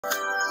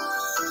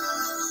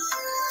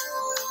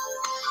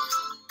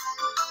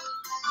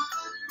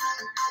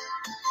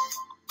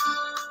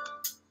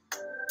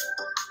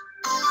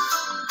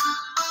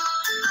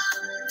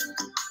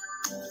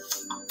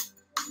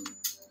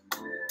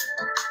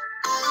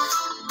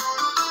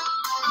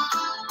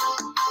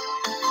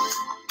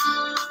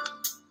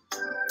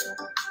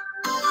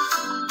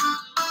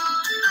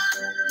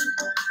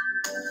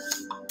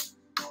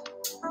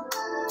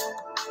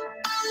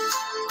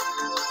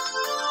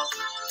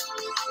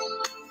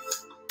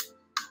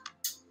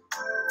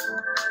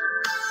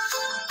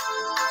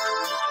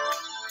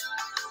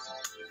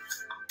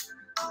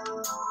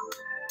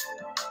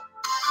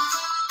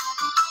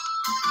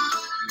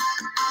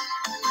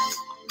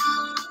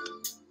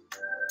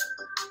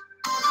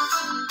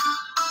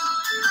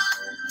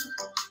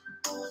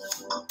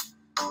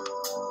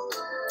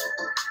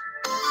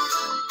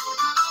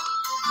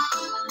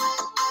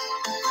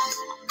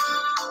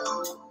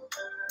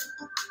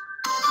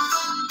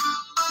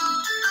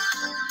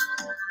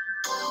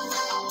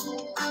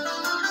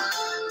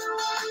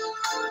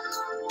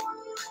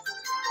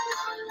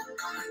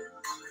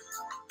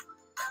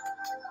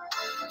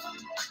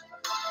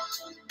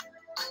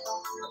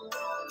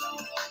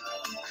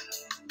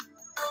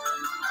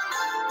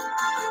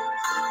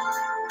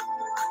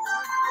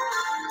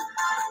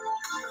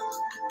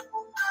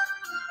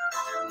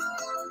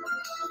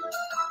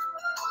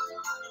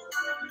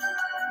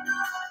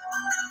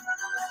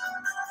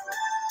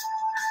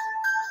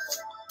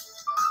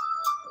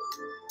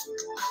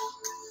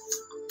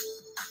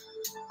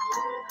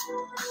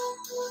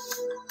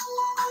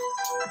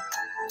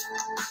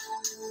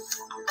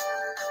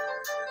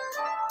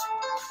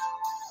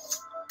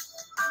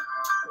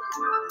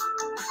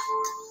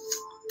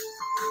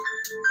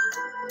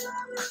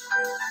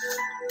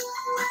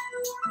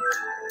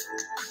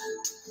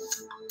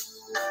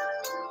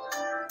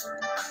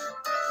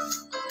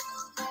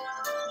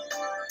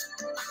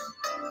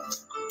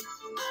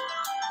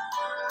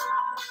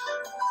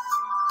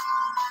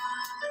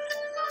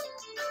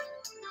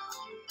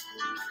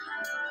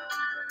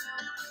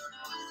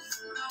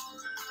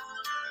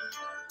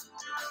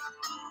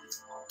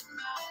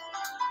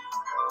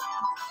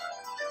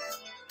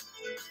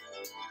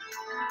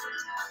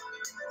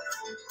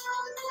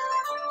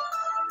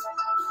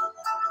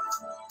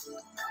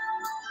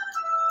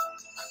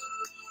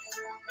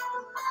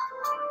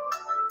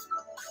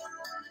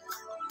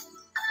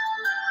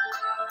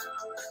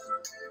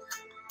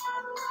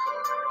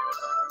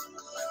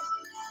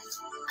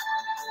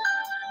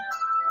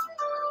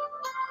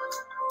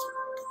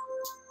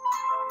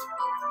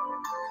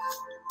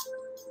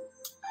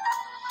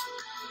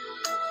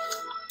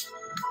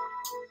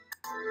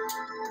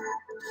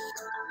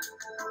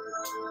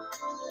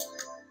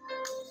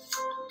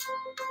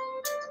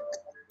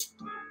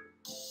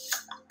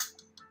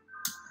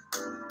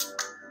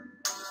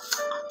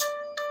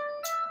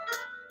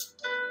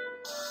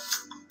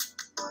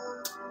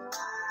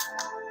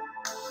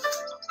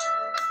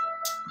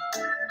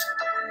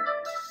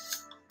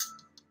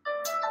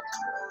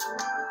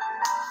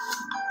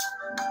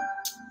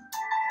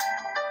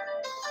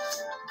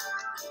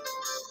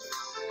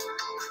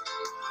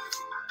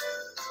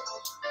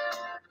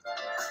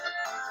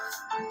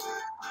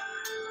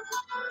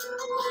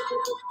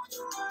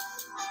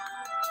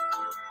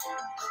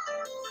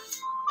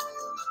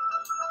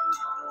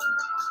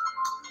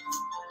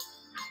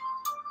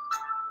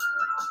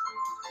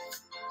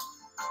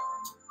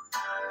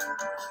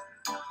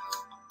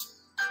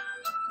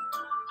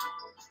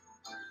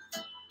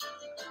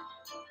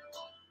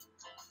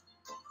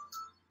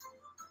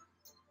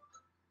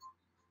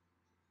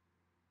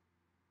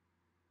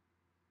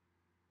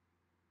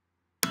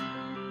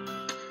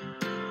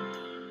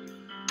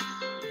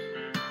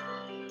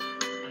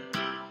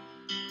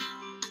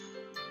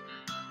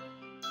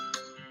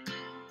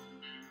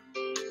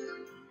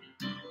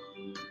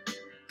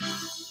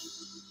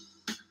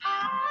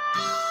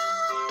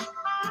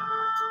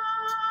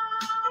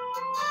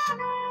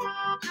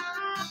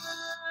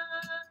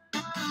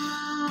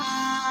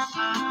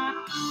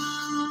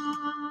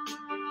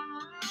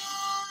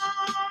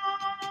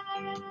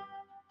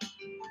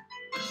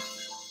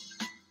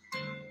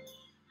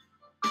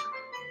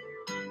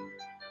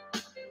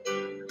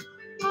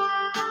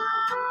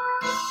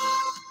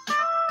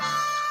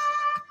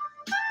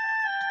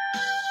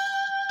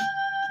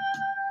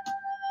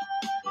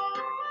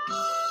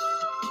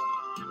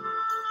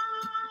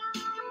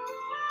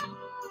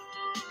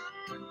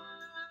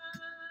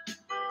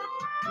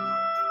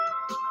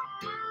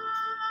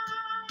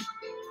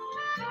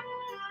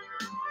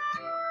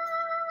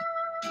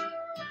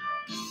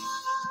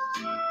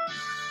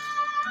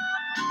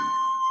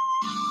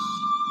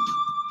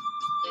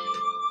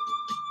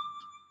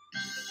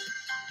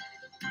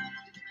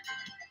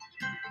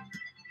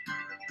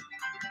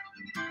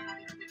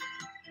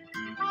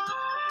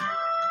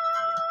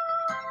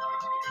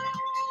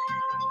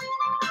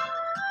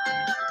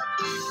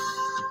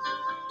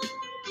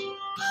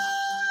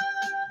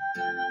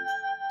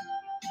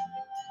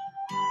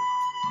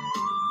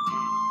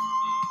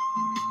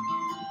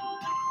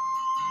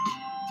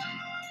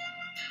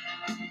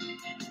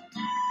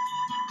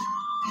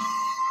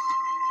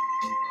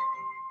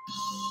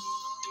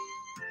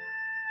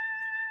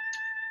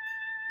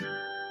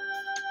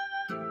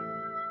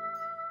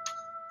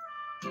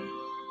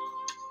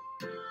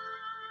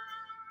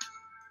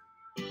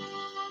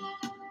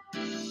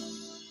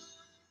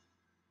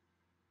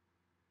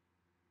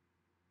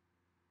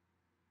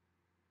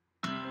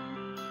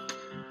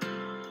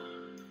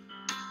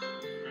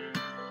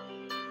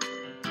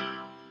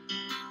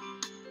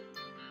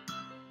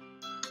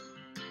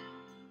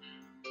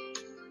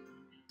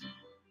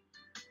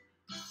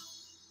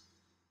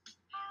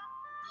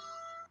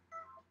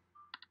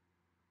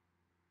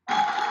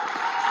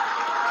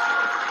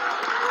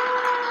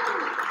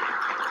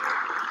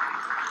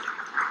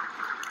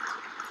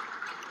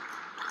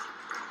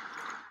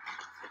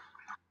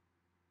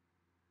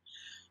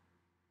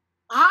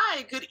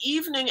Hi, good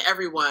evening,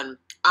 everyone.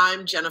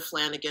 I'm Jenna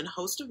Flanagan,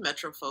 host of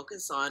Metro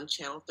Focus on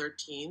Channel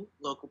 13,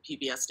 local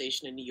PBS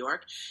station in New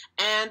York,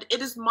 and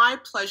it is my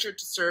pleasure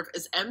to serve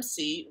as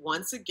MC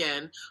once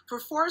again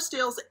for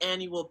Forestdale's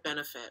annual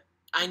benefit.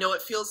 I know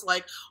it feels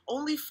like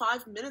only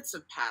 5 minutes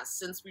have passed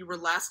since we were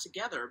last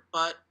together,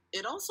 but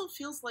it also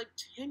feels like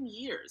 10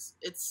 years.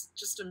 It's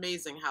just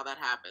amazing how that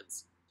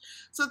happens.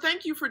 So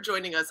thank you for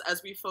joining us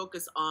as we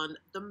focus on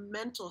the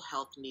mental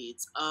health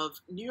needs of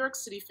New York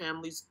City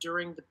families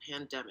during the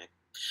pandemic.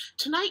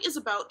 Tonight is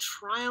about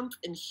triumph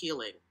and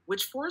healing,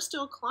 which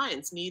Forestdale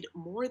clients need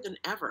more than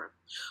ever.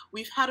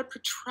 We've had a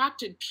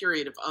protracted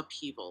period of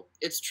upheaval,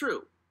 it's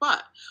true,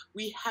 but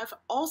we have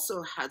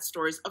also had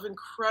stories of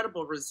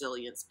incredible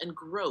resilience and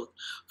growth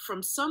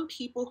from some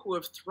people who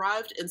have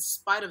thrived in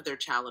spite of their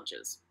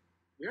challenges.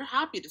 We're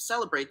happy to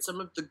celebrate some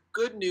of the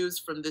good news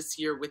from this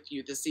year with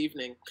you this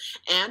evening.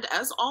 And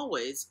as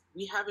always,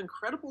 we have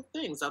incredible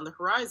things on the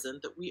horizon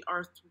that we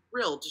are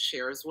thrilled to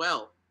share as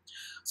well.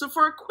 So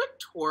for a quick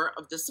tour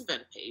of this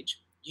event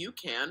page, you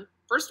can,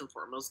 first and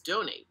foremost,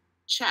 donate,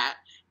 chat,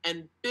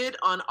 and bid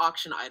on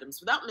auction items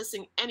without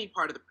missing any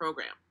part of the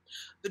program.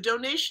 The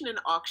donation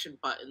and auction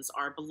buttons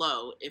are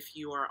below if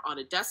you are on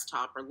a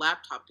desktop or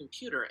laptop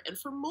computer, and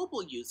for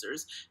mobile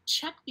users,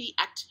 check the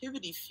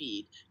activity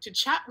feed to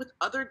chat with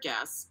other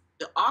guests.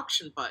 The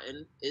auction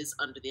button is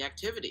under the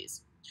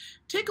activities.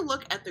 Take a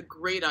look at the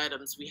great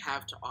items we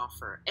have to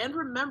offer, and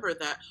remember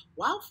that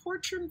while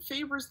fortune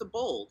favors the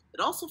bold, it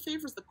also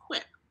favors the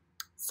quick.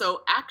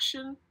 So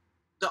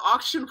the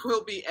auction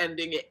will be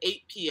ending at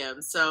 8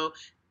 p.m., so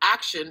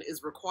action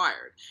is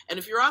required. And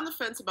if you're on the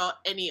fence about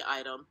any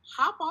item,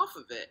 hop off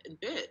of it and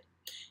bid.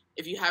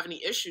 If you have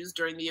any issues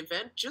during the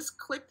event, just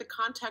click the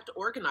Contact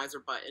Organizer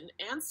button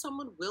and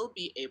someone will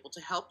be able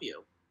to help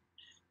you.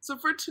 So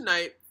for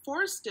tonight,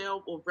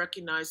 Forestdale will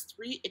recognize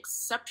 3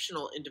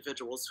 exceptional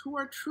individuals who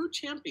are true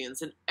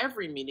champions in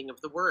every meaning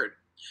of the word.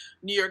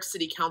 New York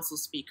City Council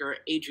Speaker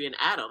Adrienne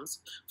Adams,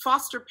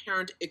 foster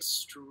parent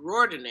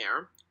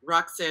extraordinaire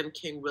Roxanne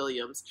King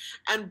Williams,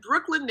 and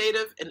Brooklyn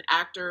native and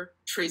actor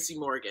Tracy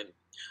Morgan.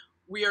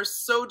 We are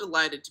so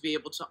delighted to be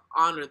able to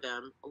honor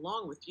them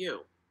along with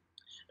you.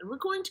 And we're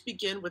going to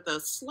begin with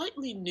a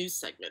slightly new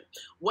segment,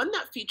 one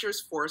that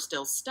features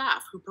Forestdale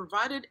staff who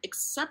provided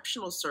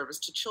exceptional service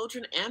to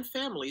children and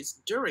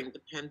families during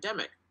the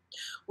pandemic.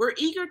 We're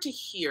eager to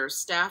hear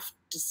staff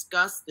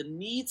discuss the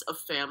needs of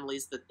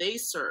families that they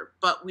serve,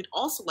 but we'd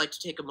also like to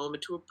take a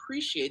moment to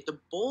appreciate the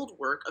bold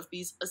work of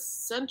these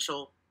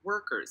essential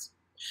workers.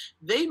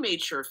 They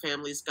made sure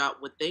families got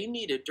what they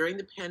needed during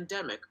the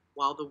pandemic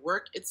while the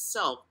work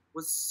itself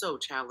was so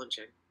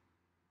challenging.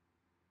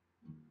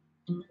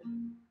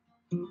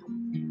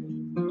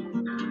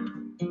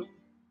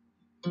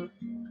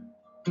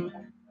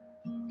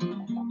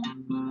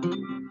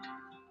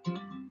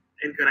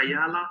 Edgar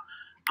Ayala.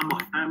 I'm a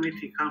family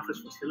conference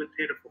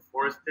facilitator for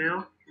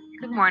Forestdale.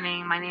 Good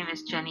morning. My name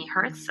is Jenny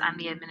Hertz. I'm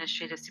the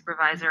administrative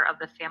supervisor of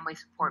the Family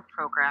Support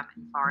Program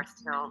in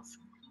Forest Hills.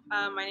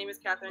 My name is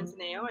Catherine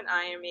Teneo, and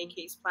I am a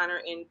case planner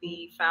in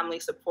the Family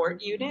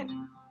Support Unit.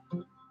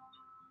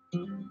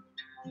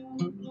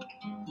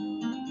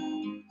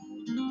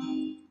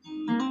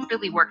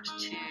 Really worked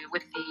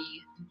with the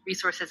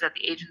resources that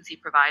the agency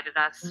provided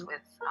us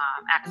with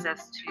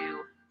access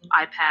to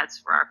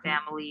iPads for our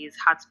families,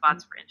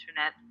 hotspots for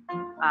internet.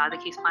 The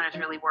case planners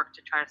really worked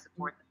to try to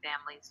support the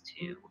families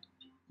to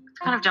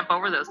kind of jump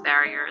over those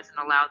barriers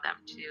and allow them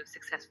to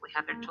successfully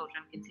have their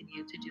children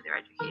continue to do their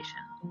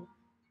education.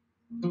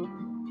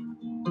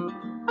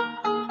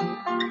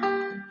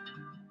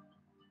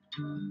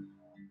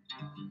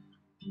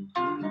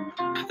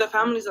 The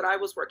families that I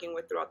was working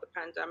with throughout the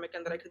pandemic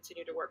and that I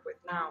continue to work with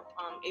now,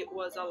 it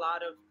was a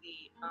lot of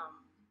the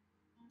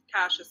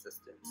cash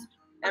assistance.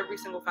 Every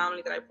single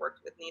family that I've worked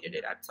with needed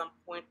it at some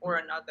point or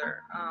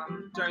another.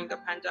 During the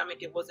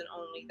pandemic, it wasn't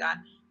only that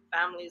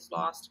families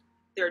lost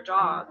their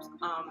jobs.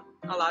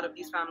 A lot of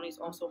these families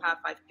also have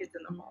 5 kids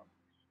in the home.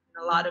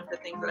 And a lot of the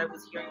things that I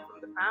was hearing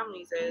from the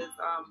families is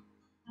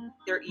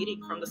they're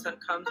eating from the sun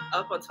comes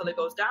up until it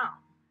goes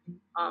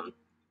down.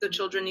 The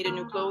children needed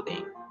new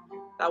clothing.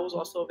 That was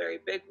also a very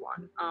big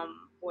one.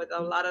 With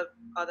a lot of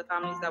other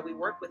families that we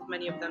work with,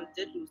 many of them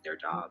did lose their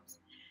jobs.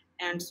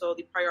 And so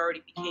the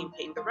priority became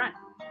paying the rent.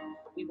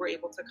 We were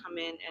able to come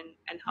in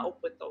and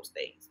help with those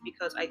things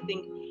because I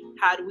think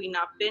had we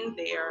not been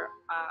there,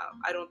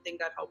 I don't think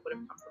that help would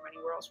have come from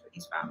anywhere else for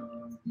these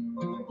families.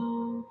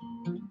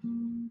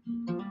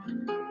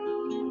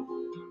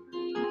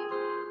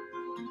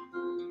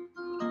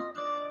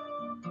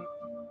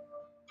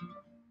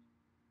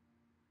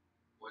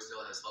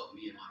 Forestdale has helped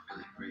me and my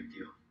family a great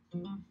deal.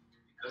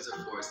 Because of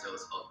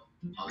Forestdale's help,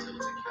 I was able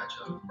to catch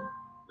up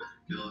with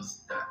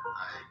bills that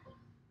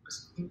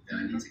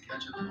I need to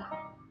catch up on.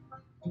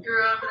 We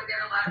were able to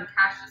get a lot of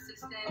cash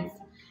assistance,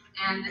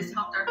 and this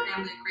helped our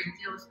family a great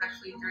deal,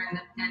 especially during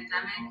the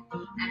pandemic,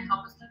 and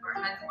helped us keep our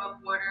heads above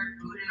water,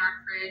 food in our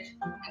fridge,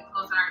 and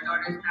clothes on our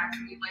daughter's back.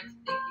 So we'd like to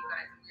thank you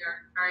guys, and we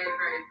are very,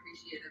 very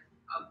appreciative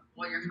of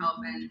all your help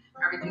and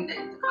everything that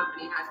the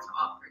company has to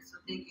offer. So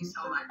thank you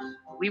so much.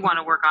 We want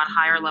to work on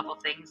higher level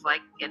things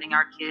like getting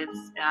our kids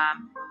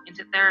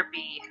into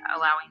therapy,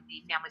 allowing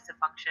the families to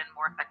function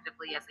more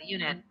effectively as a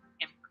unit,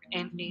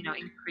 and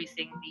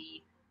increasing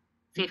the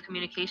safe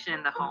communication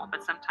in the home.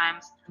 But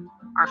sometimes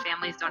our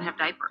families don't have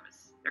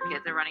diapers. Their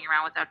kids are running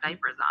around without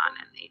diapers on,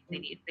 and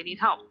they need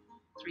help.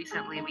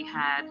 Recently, we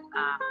had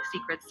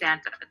Secret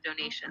Santa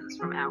donations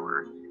from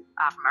our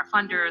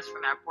funders,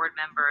 from our board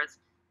members.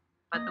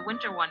 But the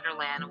Winter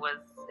Wonderland was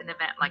an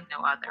event like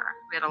no other.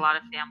 We had a lot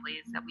of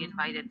families that we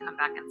invited come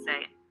back and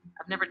say,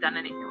 I've never done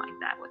anything like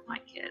that with my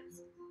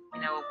kids.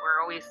 We're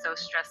always so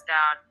stressed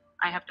out.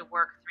 I have to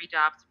work 3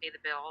 jobs to pay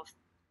the bills.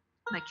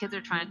 My kids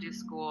are trying to do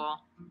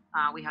school.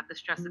 We have the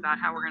stress about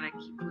how we're going to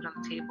keep food on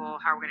the table,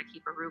 how we're going to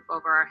keep a roof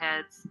over our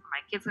heads. Are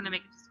my kids going to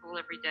make it to school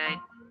every day?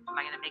 Am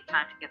I going to make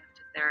time to get them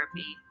to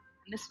therapy?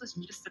 And this was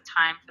just a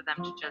time for them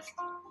to just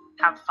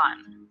have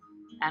fun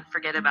and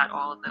forget about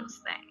all of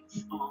those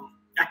things.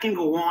 I can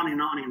go on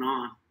and on and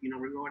on,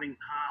 regarding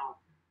how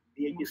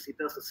the agency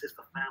does assist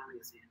the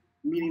families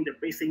in meeting their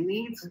basic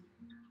needs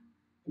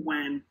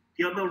when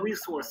the other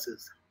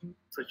resources,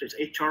 such as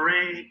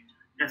HRA,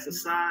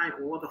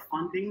 SSI, or other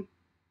funding,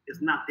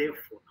 is not there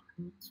for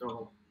them.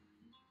 So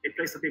it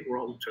plays a big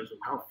role in terms of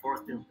how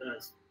Forestdale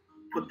does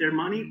put their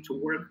money to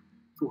work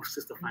to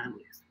assist the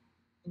families.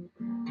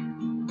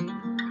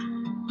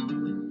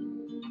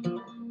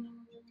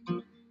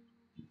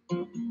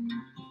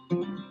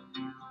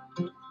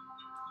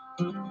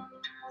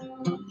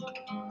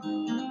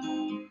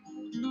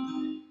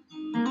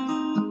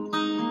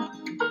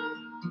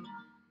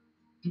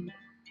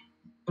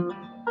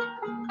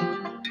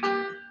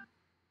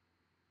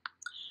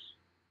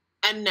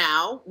 And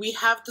now we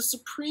have the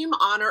supreme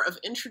honor of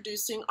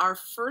introducing our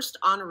first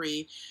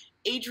honoree,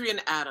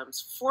 Adrienne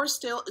Adams.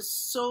 Forestdale is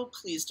so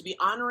pleased to be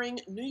honoring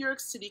New York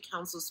City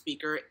Council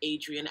Speaker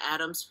Adrienne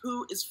Adams,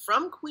 who is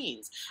from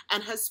Queens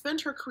and has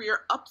spent her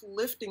career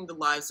uplifting the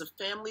lives of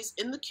families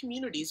in the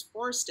communities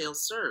Forestdale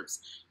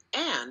serves,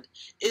 and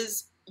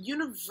is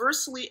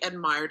universally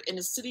admired in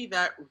a city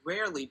that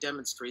rarely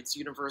demonstrates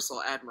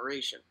universal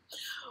admiration.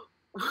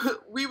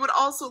 We would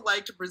also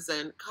like to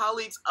present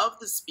colleagues of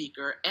the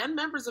Speaker and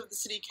members of the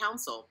City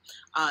Council,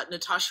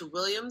 Natasha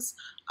Williams,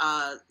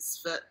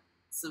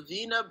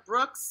 Savina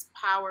Brooks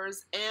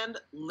Powers, and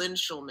Lynn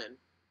Schulman.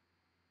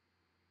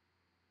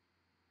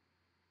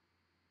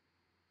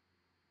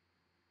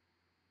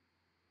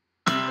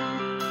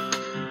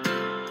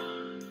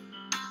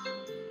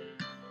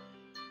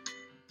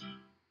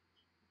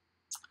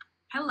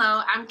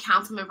 Hello, I'm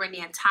Councilmember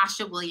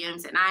Natasha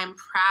Williams, and I am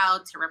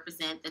proud to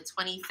represent the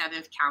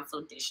 27th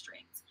Council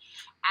District.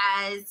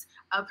 As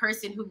a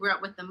person who grew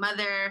up with a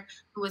mother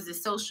who was a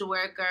social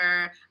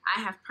worker, I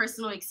have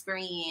personal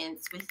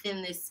experience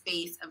within this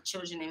space of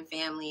children and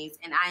families,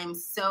 and I am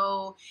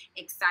so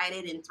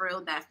excited and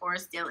thrilled that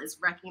Forestdale is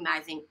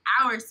recognizing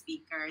our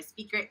Speaker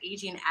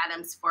Adrienne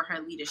Adams, for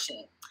her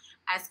leadership.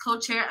 As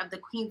co-chair of the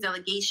Queens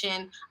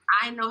delegation,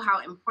 I know how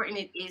important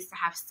it is to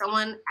have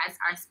someone as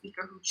our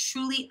speaker who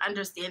truly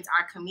understands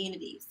our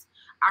communities,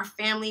 our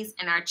families,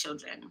 and our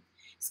children.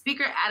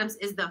 Speaker Adams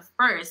is the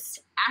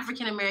first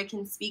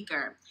African-American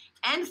speaker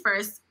and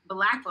first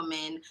Black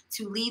woman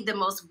to lead the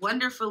most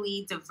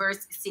wonderfully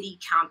diverse city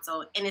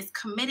council, and is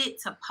committed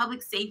to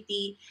public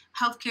safety,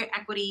 healthcare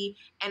equity,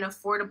 and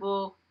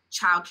affordable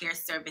childcare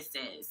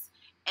services.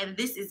 And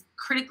this is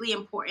critically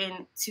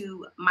important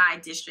to my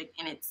district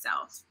in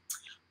itself.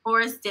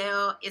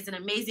 Forestdale is an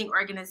amazing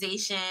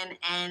organization,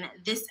 and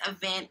this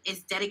event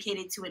is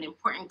dedicated to an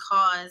important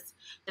cause,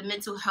 the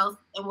mental health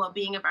and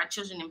well-being of our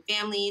children and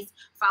families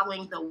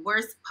following the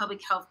worst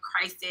public health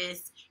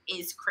crisis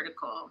is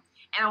critical.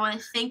 And I want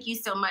to thank you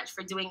so much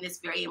for doing this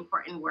very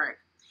important work.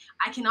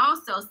 I can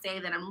also say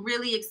that I'm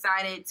really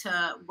excited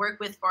to work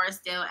with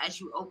Forestdale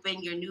as you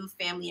open your new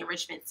Family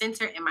Enrichment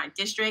Center in my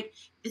district.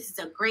 This is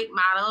a great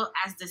model,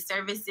 as the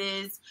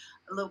services,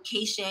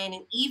 location,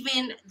 and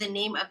even the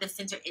name of the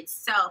center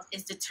itself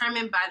is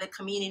determined by the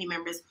community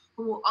members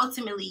who will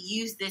ultimately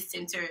use this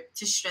center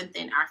to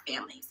strengthen our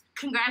families.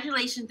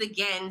 Congratulations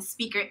again,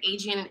 Speaker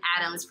Adrienne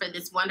Adams, for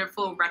this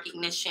wonderful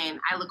recognition.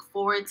 I look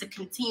forward to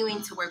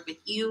continuing to work with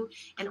you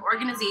and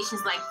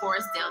organizations like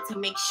Forestdale to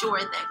make sure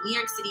that New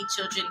York City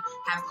children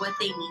have what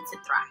they need to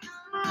thrive.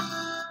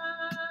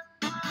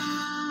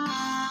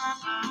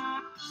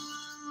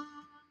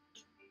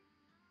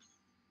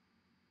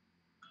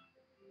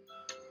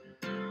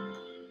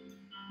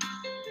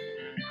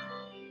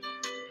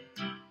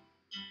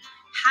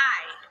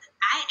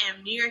 I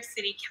am New York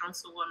City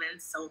Councilwoman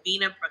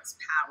Savina Brooks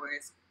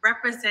Powers,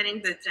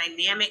 representing the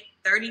dynamic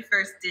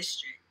 31st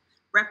District,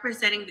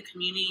 representing the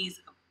communities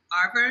of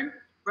Auburn,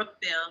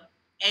 Brookville,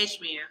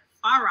 Edgemere,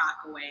 Far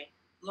Rockaway,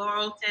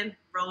 Laurelton,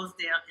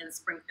 Rosedale, and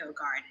Springfield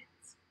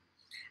Gardens.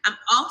 I'm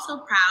also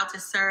proud to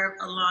serve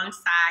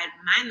alongside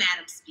my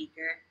Madam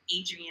Speaker,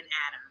 Adrienne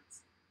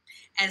Adams,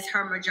 as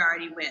her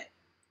Majority Whip.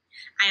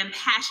 I am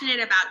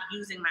passionate about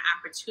using my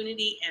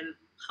opportunity and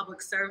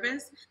public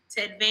service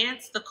to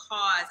advance the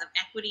cause of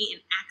equity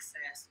and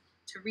access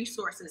to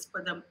resources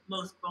for the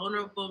most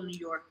vulnerable New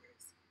Yorkers.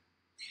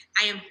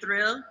 I am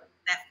thrilled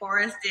that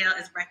Forestdale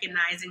is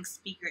recognizing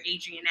Speaker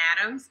Adrienne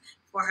Adams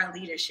for her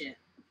leadership.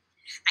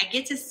 I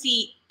get to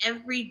see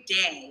every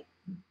day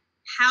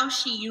how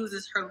she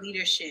uses her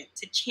leadership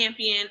to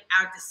champion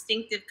our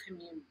distinctive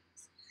communities,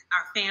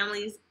 our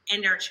families,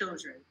 and our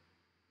children.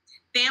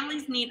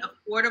 Families need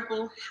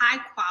affordable,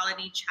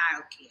 high-quality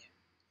childcare,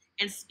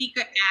 and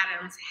Speaker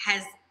Adams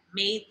has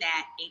made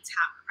that a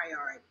top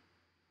priority.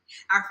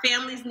 Our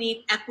families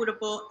need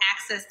equitable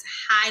access to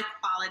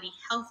high-quality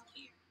health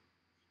care,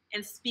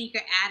 and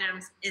Speaker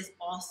Adams is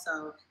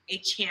also a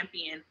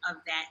champion of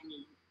that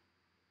need.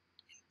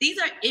 These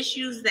are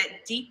issues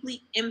that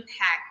deeply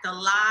impact the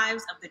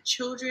lives of the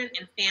children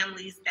and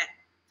families that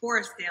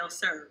Forestdale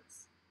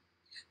serves.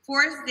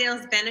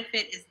 Forestdale's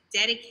benefit is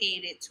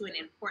dedicated to an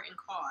important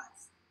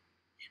cause: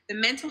 the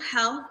mental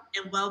health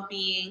and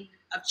well-being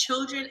of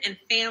children and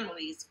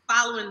families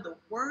following the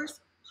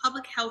worst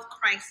public health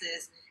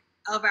crisis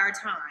of our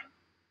time.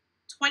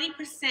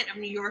 20% of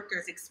New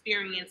Yorkers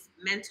experience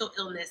mental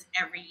illness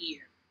every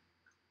year.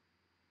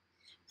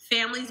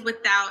 Families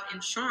without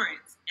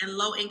insurance and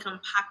low-income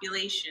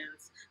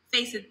populations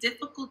face a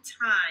difficult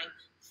time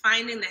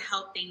finding the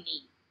help they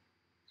need.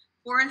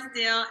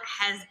 Forestdale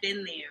has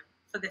been there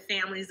for the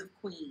families of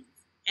Queens,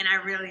 and I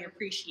really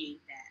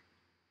appreciate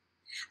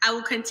that. I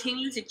will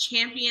continue to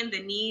champion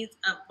the needs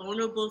of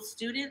vulnerable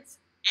students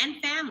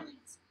and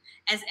families,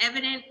 as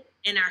evident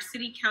in our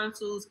City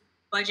Council's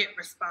budget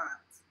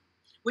response,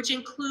 which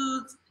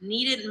includes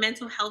needed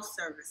mental health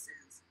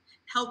services,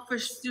 help for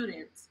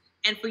students,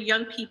 and for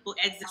young people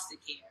exiting foster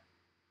care.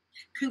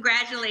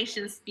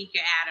 Congratulations, Speaker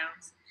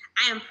Adams.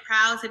 I am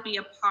proud to be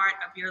a part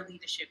of your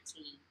leadership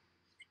team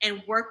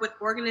and work with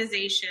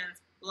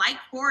organizations like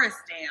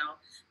Forestdale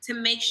to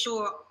make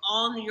sure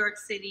all New York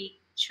City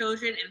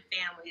children and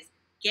families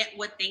get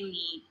what they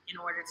need in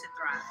order to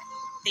thrive.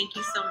 Thank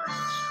you so much.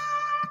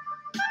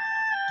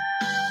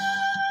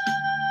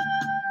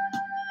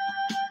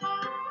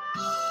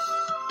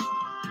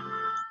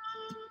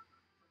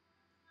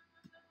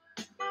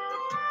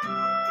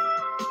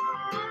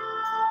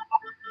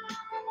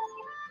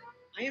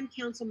 I am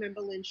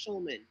Councilmember Lynn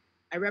Schulman.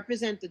 I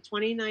represent the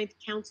 29th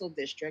Council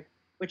District,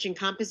 which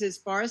encompasses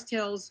Forest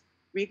Hills,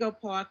 Rego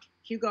Park,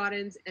 Kew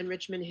Gardens, and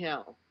Richmond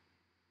Hill.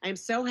 I am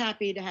so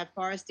happy to have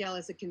Forestdale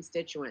as a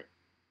constituent.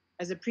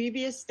 As a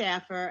previous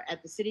staffer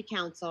at the City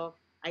Council,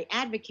 I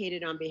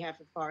advocated on behalf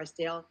of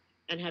Forestdale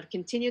and have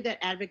continued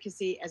that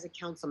advocacy as a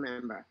council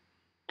member.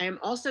 I am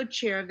also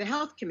chair of the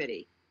Health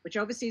Committee, which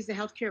oversees the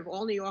health care of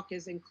all New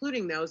Yorkers,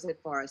 including those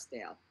at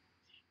Forestdale.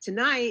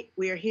 Tonight,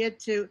 we are here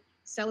to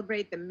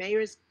celebrate the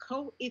mayor's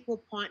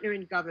co-equal partner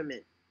in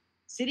government,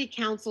 City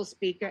Council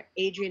Speaker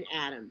Adrienne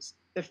Adams,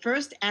 the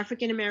first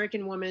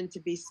African-American woman to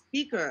be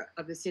Speaker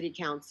of the City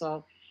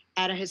Council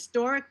at a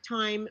historic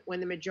time when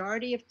the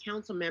majority of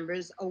council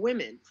members are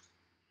women.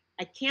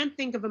 I can't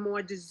think of a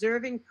more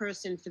deserving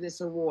person for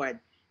this award.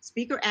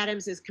 Speaker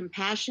Adams is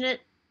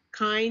compassionate,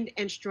 kind,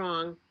 and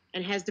strong,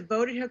 and has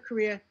devoted her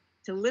career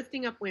to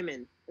lifting up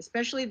women,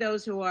 especially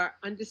those who are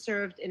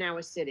underserved in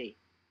our city.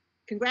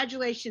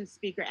 Congratulations,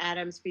 Speaker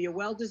Adams, for your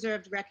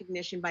well-deserved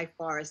recognition by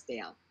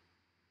Forestdale.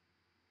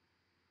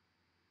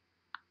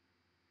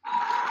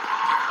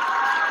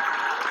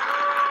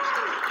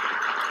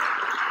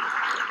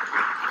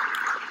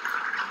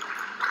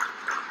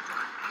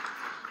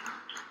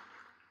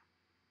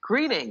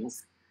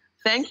 Greetings.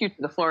 Thank you to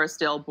the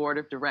Forestdale Board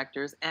of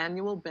Directors,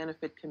 Annual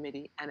Benefit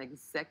Committee, and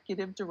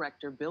Executive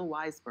Director Bill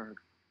Weisberg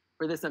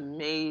for this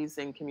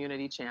amazing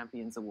Community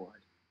Champions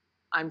Award.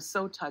 I'm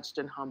so touched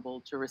and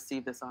humbled to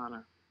receive this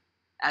honor.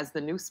 As the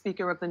new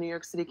Speaker of the New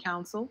York City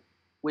Council,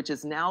 which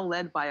is now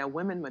led by a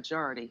women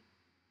majority,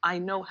 I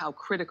know how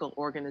critical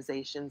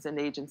organizations and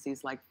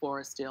agencies like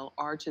Forestdale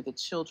are to the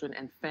children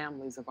and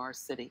families of our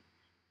city.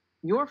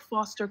 Your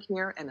foster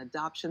care and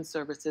adoption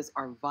services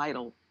are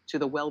vital to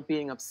the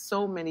well-being of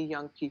so many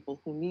young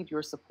people who need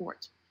your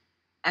support.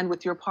 And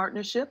with your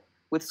partnership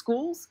with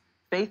schools,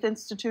 faith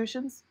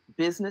institutions,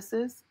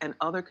 businesses, and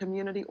other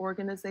community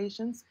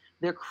organizations,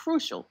 they're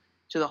crucial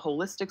to the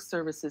holistic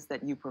services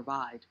that you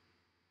provide.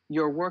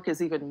 Your work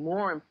is even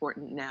more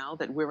important now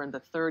that we're in the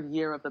third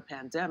year of the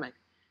pandemic,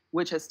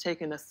 which has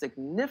taken a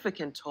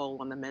significant toll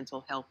on the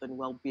mental health and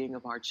well-being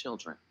of our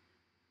children.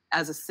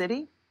 As a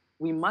city,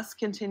 we must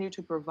continue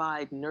to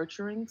provide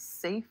nurturing,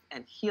 safe,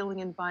 and healing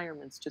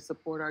environments to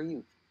support our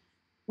youth.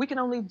 We can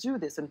only do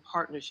this in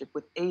partnership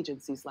with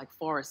agencies like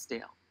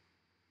Forestdale.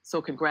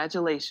 So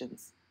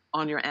congratulations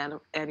on your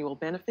annual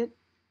benefit.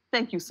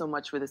 Thank you so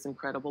much for this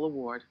incredible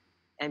award.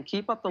 And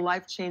keep up the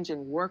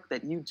life-changing work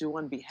that you do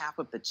on behalf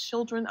of the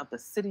children of the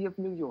city of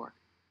New York.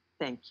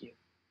 Thank you.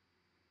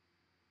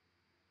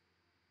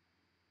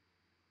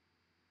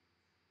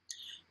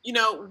 You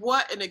know,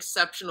 what an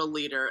exceptional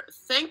leader.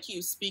 Thank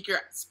you, Speaker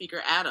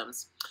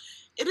Adams.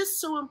 It is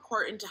so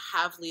important to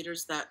have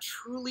leaders that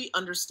truly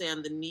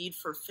understand the need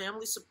for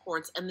family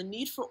supports and the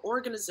need for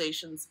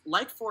organizations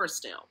like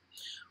Forestdale.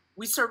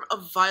 We serve a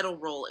vital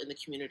role in the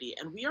community,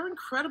 and we are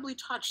incredibly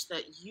touched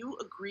that you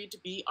agreed to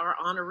be our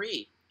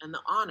honoree, and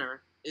the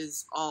honor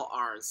is all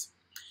ours.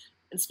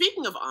 And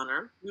speaking of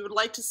honor, we would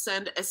like to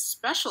send a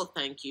special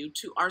thank you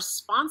to our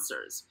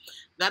sponsors.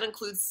 That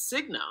includes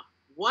Cigna,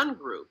 One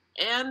Group,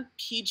 and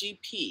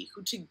PGP,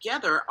 who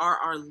together are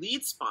our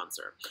lead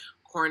sponsor.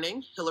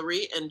 Corning,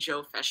 Hillary and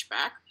Joe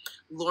Feshbach,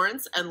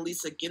 Lawrence and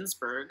Lisa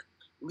Ginsburg,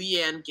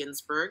 Leanne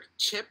Ginsburg,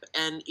 Chip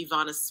and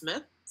Ivana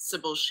Smith,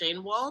 Sybil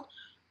Shainwald,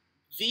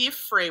 V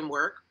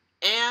Framework,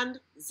 and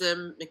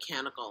Zim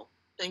Mechanical.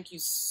 Thank you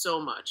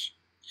so much.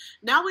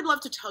 Now we'd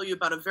love to tell you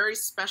about a very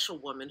special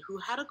woman who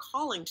had a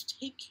calling to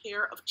take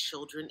care of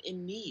children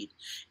in need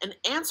and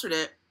answered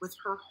it with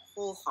her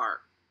whole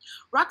heart.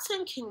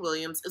 Roxanne King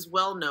Williams is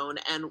well known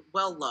and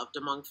well loved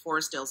among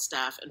Forestdale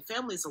staff and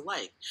families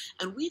alike,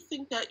 and we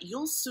think that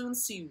you'll soon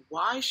see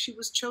why she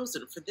was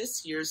chosen for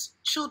this year's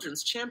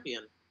Children's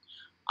Champion.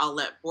 I'll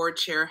let Board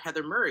Chair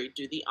Heather Murray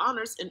do the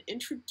honors in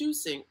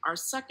introducing our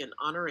second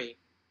honoree.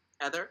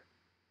 Heather?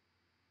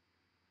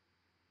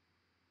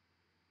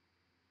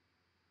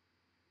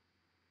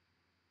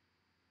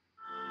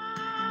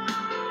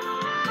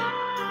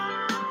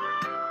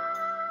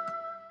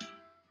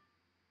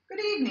 Good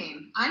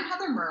evening. I'm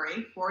Heather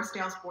Murray,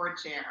 Forestdale's board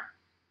chair.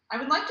 I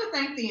would like to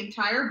thank the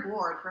entire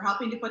board for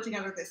helping to put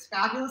together this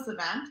fabulous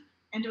event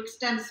and to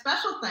extend a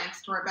special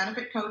thanks to our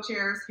benefit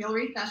co-chairs,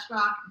 Hillary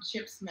Feshbach and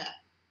Chip Smith.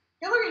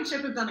 Hillary and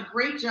Chip have done a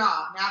great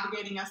job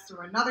navigating us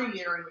through another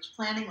year in which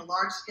planning a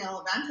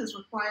large-scale event has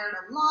required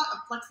a lot of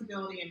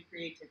flexibility and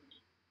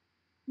creativity.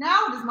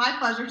 Now it is my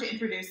pleasure to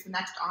introduce the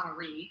next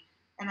honoree,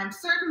 and I'm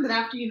certain that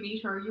after you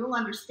meet her, you will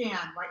understand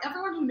why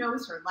everyone who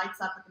knows her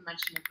lights up at the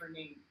mention of her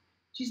name.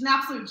 She's an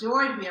absolute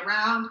joy to be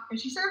around, and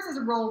she serves as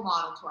a role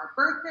model to our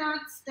birth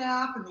parents,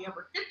 staff, and the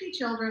over 50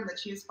 children that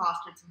she has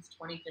fostered since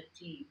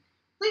 2015.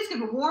 Please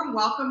give a warm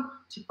welcome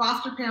to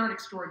foster parent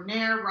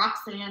extraordinaire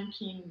Roxanne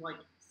King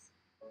Williams.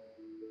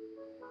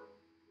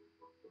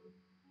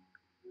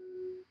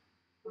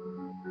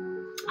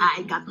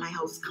 I got my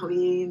house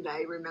cleaned.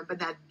 I remember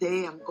that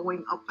day I'm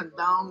going up and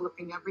down,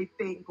 looking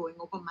everything, going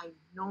over my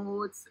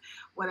notes,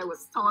 what I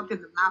was taught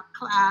in the math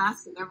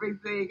class and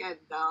everything.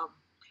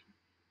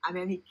 And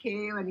then he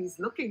came and he's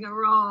looking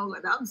around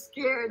and I'm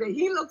scared and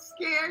he looked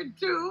scared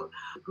too.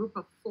 The group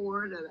of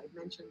four that I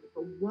mentioned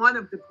before, one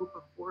of the group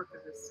of four,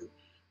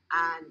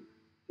 and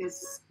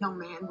this young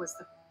man was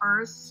the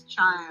first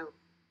child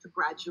to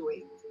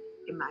graduate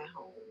in my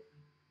home.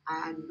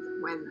 And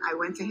when I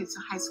went to his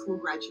high school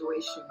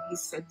graduation, he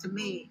said to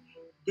me,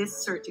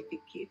 "This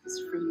certificate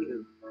is for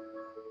you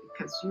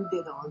because you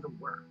did all the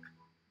work,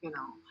 you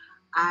know."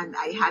 And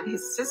I had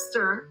his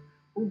sister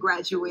who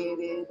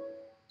graduated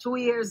 2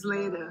 years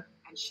later,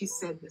 and she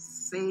said the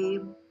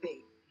same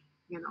thing,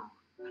 you know.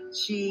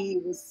 She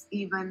was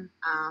even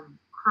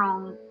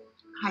crowned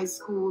high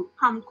school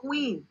prom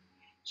queen.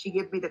 She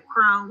gave me the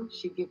crown,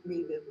 she gave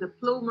me the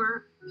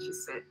diploma. She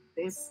said,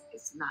 "This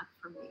is not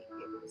for me,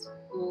 it was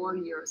all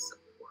your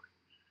support."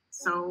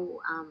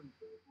 So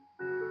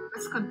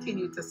let's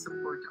continue to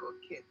support our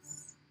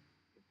kids,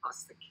 the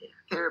foster care,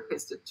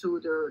 therapists, the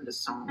tutor, the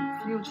song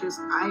futures.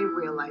 I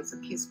realize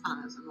the kids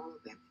planners and all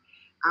of them.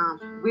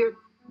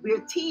 We're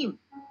a team.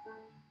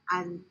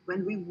 And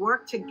when we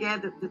work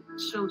together, the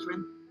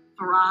children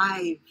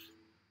thrive.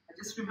 I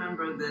just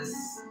remember this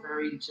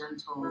very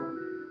gentle,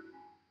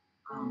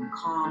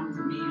 calm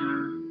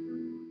demeanor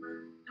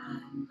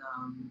and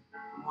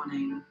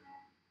wanting,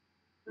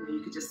 you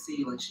could just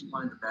see like she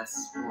wanted the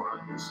best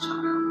for this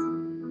child.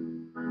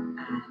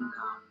 And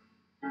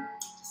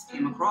just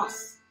came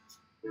across.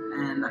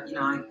 And, I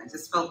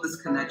just felt this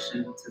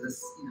connection to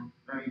this,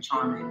 very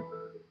charming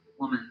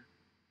woman.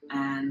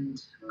 And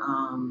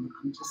I'm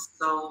just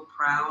so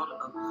proud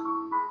of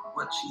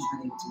what she's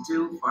been able to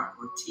do for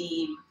our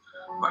team,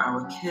 for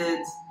our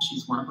kids.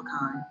 She's one of a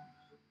kind.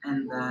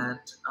 And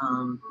that,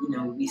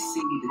 we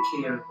see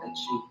the care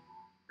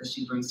that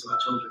she brings to our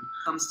children.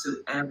 Comes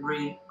to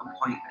every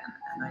appointment.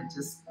 And I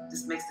just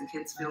makes the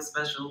kids feel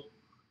special.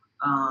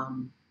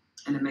 And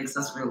it makes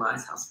us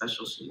realize how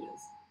special she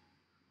is.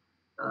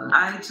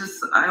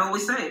 I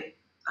always say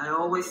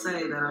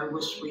that I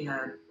wish we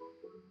had,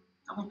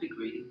 I won't be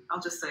greedy. I'll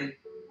just say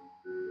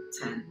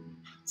 10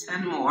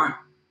 more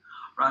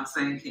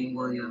Roxanne King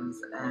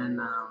Williams. And,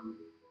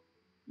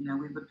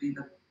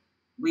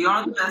 we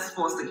are the best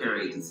foster care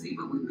agency,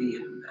 but we'd be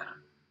even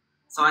better.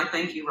 So I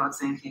thank you,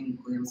 Roxanne King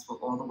Williams, for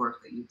all the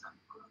work that you've done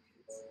for our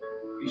kids.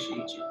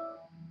 Appreciate you.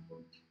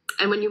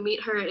 And when you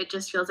meet her, it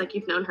just feels like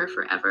you've known her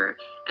forever.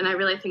 And I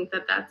really think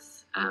that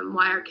that's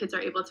why our kids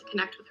are able to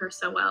connect with her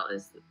so well,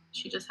 is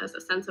she just has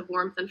a sense of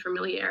warmth and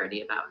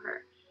familiarity about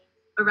her.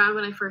 Around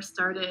when I first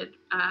started,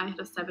 I had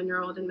a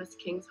 7-year-old in Miss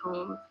King's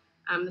home.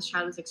 This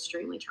child was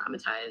extremely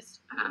traumatized.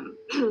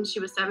 She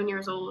was 7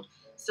 years old,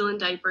 still in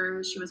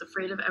diapers. She was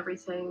afraid of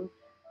everything.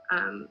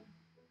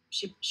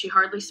 She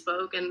hardly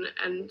spoke,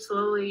 and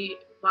slowly,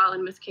 while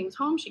in Miss King's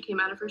home, she came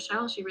out of her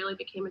shell. She really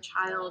became a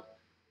child,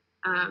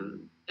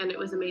 and it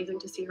was amazing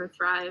to see her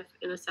thrive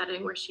in a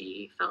setting where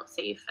she felt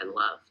safe and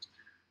loved.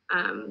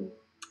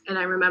 And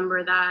I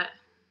remember that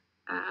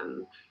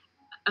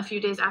a few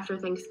days after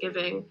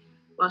Thanksgiving,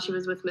 while she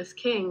was with Miss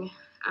King,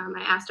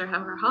 I asked her how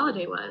her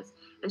holiday was.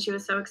 And she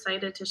was so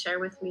excited to share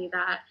with me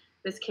that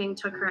Miss King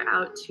took her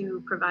out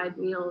to provide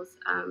meals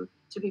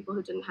to people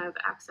who didn't have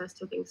access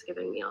to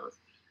Thanksgiving meals.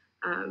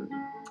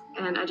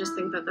 And I just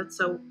think that that's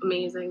so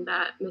amazing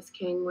that Miss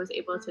King was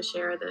able to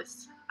share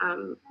this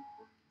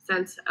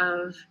sense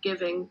of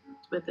giving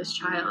with this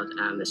child.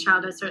 This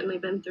child has certainly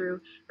been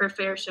through her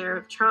fair share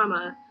of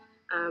trauma,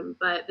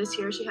 but this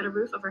year she had a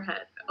roof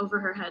over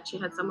her head. She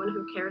had someone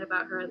who cared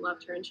about her and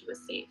loved her, and she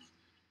was safe.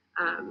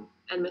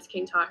 And Miss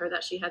King taught her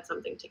that she had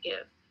something to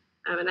give.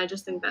 And I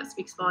just think that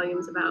speaks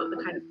volumes about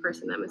the kind of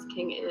person that Miss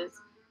King is,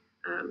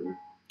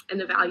 and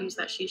the values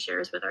that she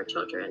shares with our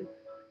children.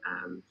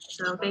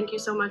 So thank you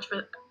so much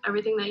for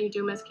everything that you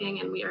do, Miss King,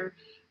 and we are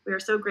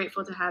so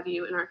grateful to have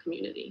you in our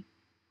community.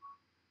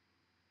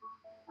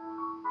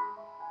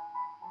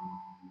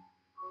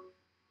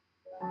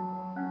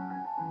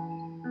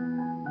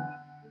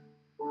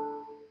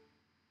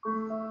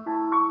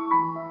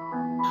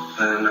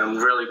 And I'm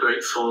really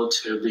grateful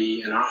to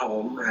be in her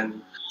home.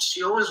 And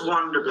she always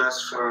wanted the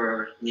best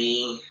for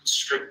me,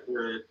 strict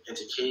with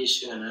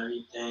education and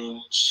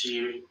everything.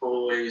 She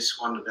always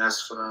wanted the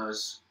best for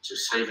us to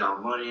save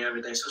our money and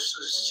everything. So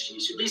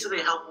she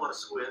basically helped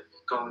us with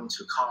going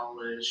to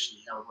college.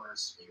 She helped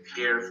us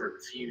prepare for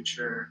the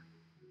future.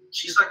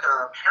 She's like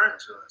a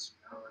parent to us,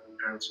 like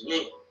a parent to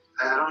me.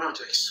 I don't know how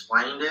to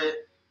explain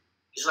it.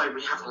 It's like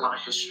we have a lot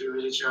of history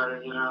with each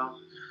other,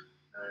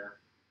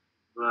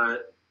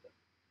 but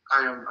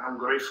I'm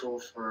grateful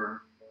to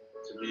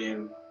be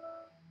in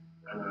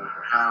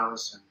her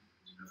house and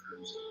for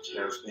her to take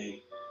care of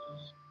me.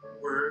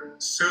 We're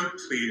so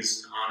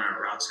pleased to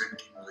honor Roxanne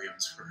King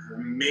Williams for her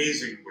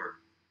amazing work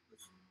with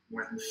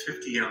more than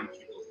 50 young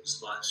people whose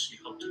lives she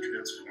helped to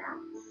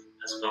transform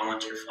as a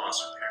volunteer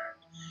foster parent.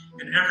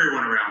 And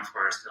everyone around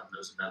Forestdale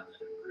knows about that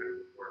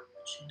incredible work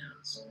that she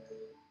does.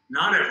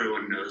 Not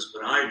everyone knows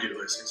what I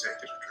do as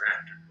executive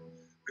director,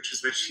 which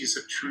is that she's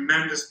a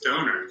tremendous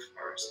donor to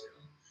Forestdale.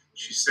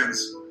 She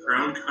sends her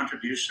own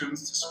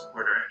contributions to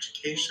support our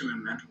education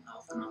and mental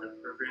health and other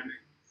programming.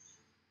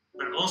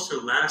 But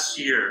also last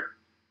year,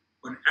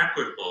 when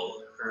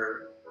Equitable,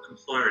 her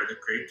employer, the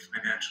great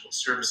financial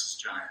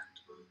services giant,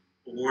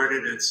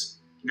 awarded its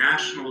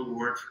National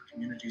Award for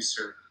Community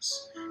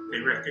Service, they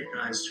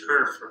recognized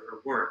her for her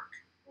work.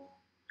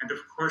 And of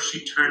course,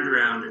 she turned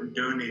around and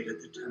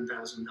donated the $10,000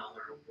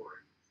 award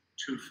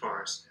to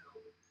Forestdale.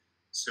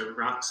 So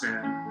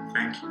Roxanne,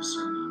 thank you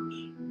so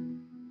much.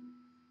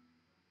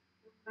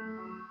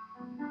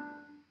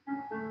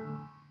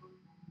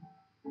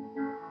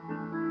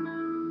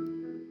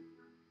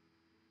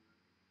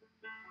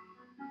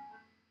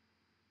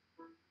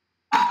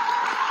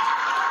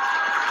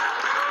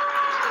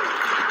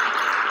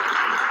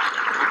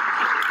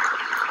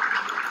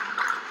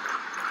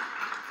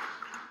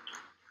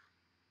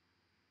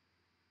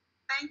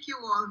 Thank you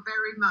all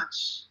very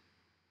much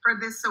for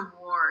this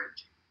award.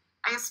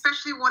 I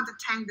especially want to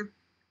thank the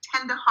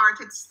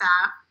tender-hearted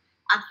staff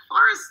at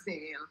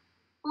Forestdale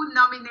who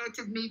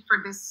nominated me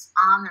for this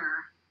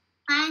honor.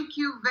 Thank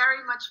you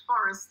very much,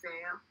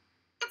 Forestdale.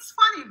 It's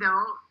funny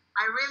though,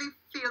 I really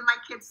feel my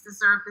kids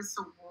deserve this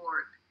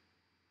award.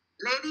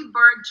 Lady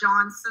Bird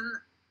Johnson,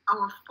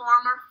 our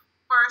former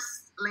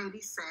First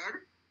Lady,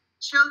 said,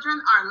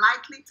 "Children are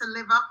likely to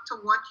live up to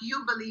what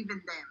you believe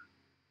in them.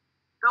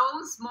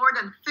 Those more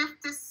than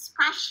 50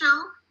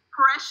 special,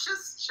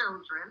 precious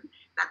children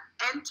that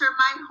enter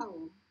my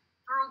home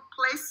through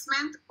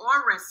placement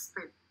or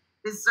respite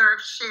deserve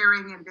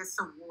sharing in this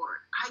award.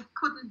 I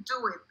couldn't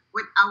do it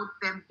without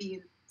them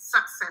being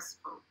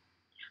successful."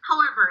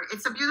 However,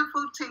 it's a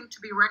beautiful thing to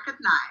be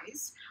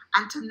recognized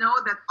and to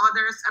know that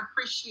others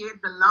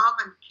appreciate the love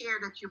and care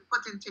that you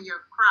put into your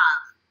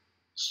craft.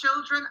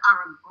 Children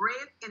are a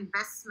great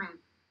investment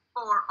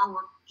for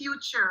our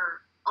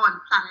future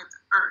on planet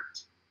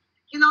Earth.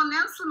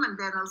 Nelson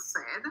Mandela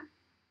said,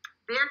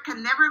 "There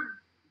can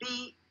never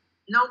be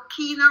no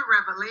keener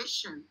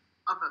revelation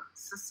of a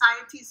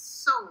society's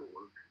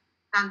soul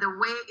than the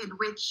way in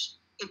which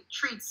it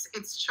treats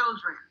its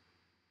children."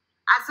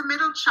 As a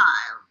middle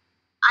child,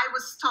 I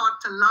was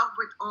taught to love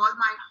with all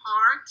my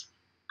heart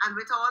and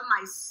with all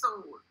my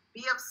soul,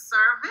 be of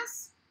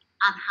service,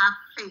 and have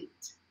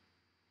faith.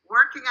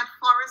 Working at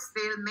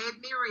Forestdale made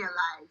me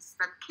realize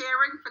that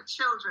caring for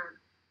children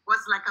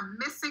was like a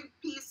missing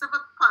piece of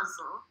a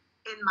puzzle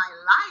in my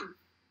life.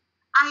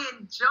 I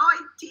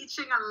enjoy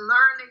teaching and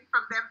learning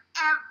from them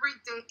every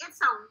day.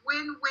 It's a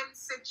win-win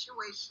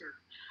situation.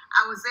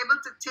 I was able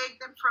to take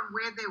them from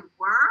where they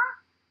were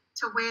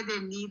to where they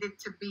needed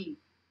to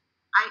be.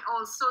 I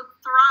also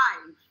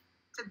thrive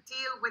to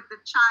deal with the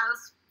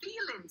child's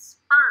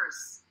feelings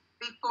first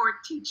before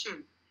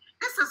teaching.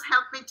 This has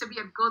helped me to be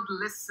a good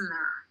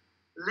listener,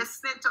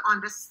 listening to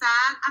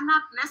understand and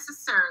not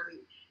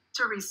necessarily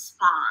to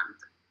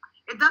respond.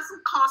 It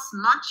doesn't cost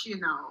much,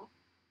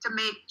 to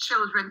make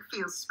children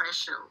feel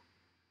special,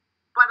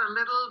 but a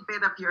little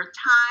bit of your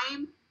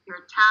time,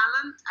 your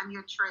talent, and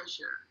your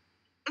treasure.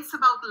 It's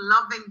about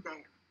loving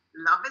them.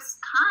 Love is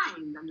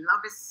kind and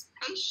love is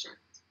patient.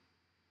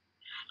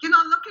 You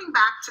know, looking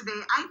back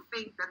today, I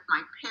think that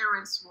my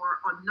parents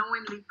were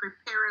unknowingly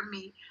preparing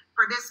me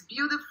for this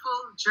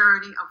beautiful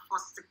journey of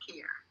foster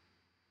care,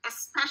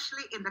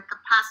 especially in the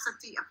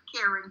capacity of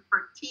caring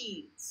for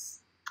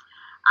teens.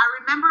 I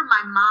remember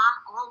my mom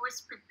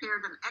always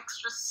prepared an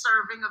extra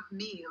serving of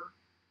meal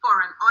for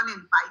an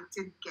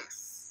uninvited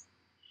guest.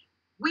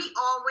 We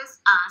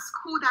always asked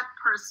who that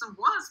person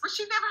was, but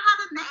she never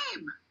had a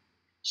name.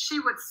 She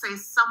would say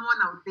someone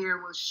out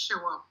there will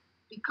show up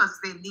because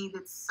they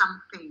needed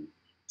something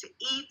to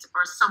eat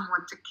or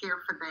someone to care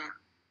for them.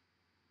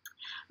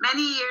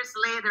 Many years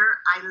later,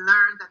 I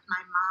learned that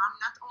my mom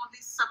not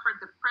only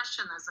suffered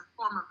depression as a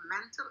form of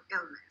mental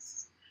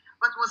illness,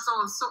 but was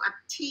also a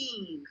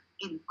teen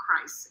in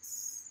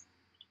crisis.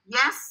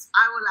 Yes,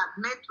 I will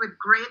admit with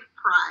great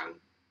pride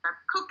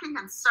that cooking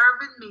and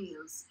serving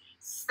meals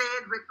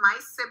stayed with my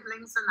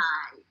siblings and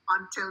I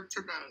until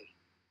today.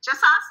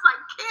 Just ask my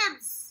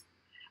kids.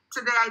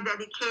 Today I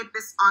dedicate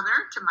this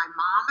honor to my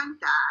mom and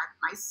dad,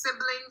 my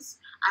siblings,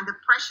 and the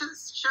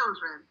precious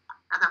children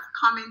that have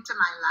come into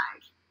my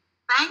life.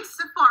 Thanks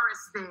to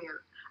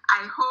Forestdale.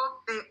 I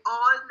hope they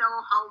all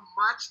know how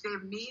much they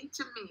mean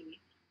to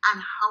me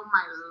and how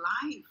my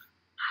life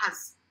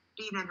has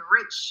been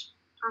enriched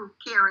through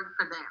caring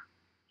for them.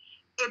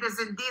 It is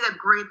indeed a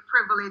great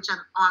privilege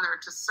and honor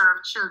to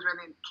serve children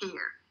in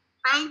care.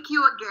 Thank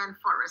you again,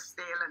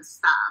 Forestdale and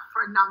staff,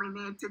 for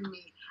nominating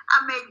me,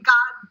 and may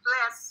God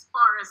bless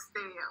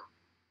Forestdale.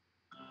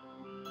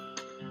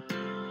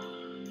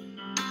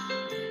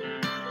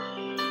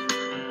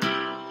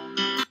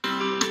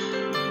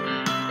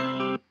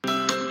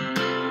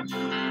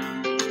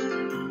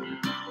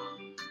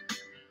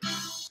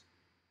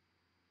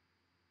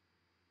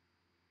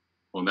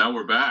 Well, now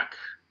we're back.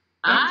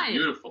 That Hi. was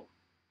beautiful.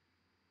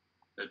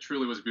 That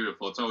truly was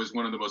beautiful. It's always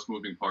one of the most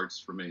moving parts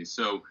for me.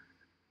 So,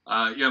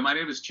 yeah, my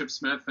name is Chip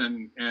Smith,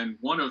 and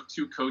one of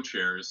two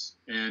co-chairs,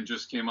 and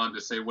just came on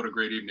to say what a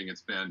great evening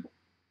it's been.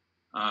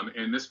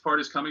 And this part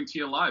is coming to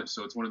you live,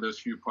 so it's one of those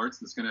few parts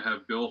that's going to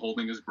have Bill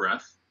holding his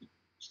breath,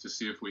 just to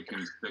see if we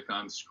can stick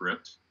on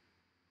script.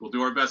 We'll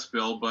do our best,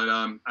 Bill, but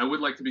I would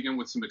like to begin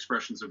with some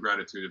expressions of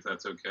gratitude, if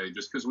that's okay,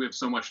 just because we have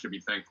so much to be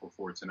thankful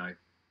for tonight.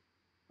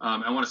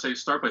 I want to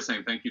start by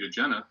saying thank you to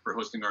Jenna for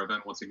hosting our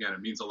event once again.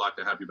 It means a lot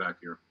to have you back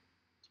here.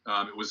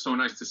 It was so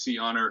nice to see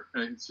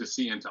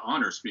and to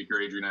honor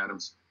Speaker Adrienne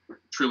Adams,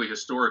 truly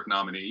historic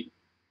nominee.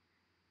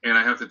 And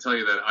I have to tell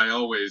you that I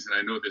always, and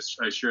I know this,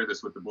 I share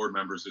this with the board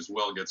members as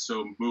well, get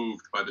so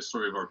moved by the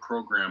story of our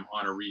program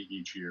honoree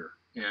each year.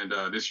 And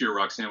this year,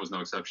 Roxanne was no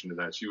exception to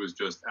that. She was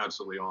just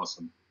absolutely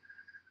awesome.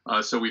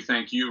 So we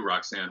thank you,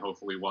 Roxanne,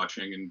 hopefully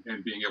watching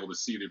and being able to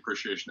see the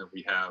appreciation that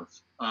we have.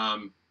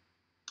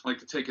 I'd like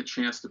to take a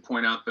chance to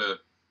point out the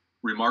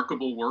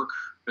remarkable work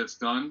that's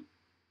done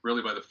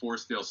really by the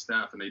Forestdale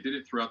staff, and they did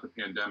it throughout the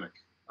pandemic.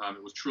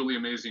 It was truly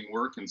amazing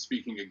work, and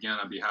speaking again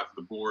on behalf of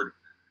the board,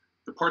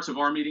 the parts of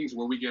our meetings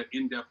where we get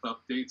in-depth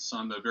updates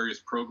on the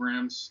various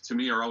programs, to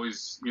me, are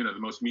always, the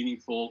most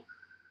meaningful,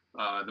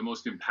 the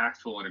most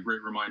impactful, and a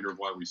great reminder of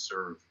why we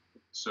serve.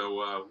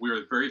 So we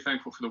are very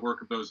thankful for the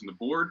work of those in the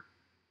board,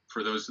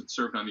 for those that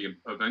served on the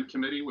event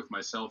committee with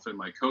myself and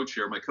my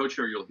co-chair. My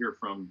co-chair you'll hear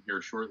from here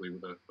shortly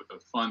with a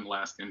fun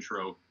last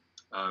intro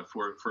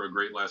for a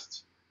great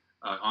last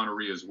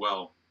honoree as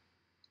well.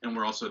 And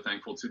we're also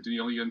thankful to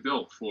Delia and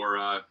Bill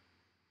for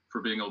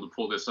being able to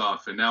pull this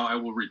off. And now I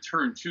will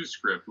return to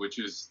script, which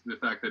is the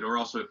fact that we're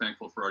also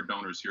thankful for our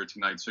donors here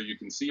tonight. So you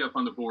can see up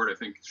on the board, I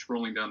think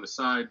scrolling down the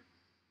side,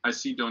 I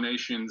see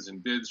donations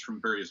and bids from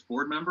various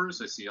board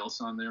members. I see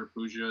Elsa on there,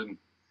 Pooja, and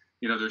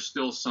there's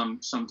still some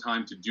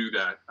time to do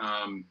that.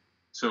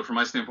 So from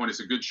my standpoint,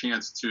 it's a good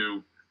chance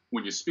to,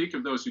 when you speak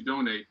of those who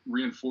donate,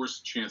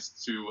 reinforce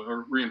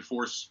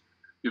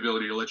the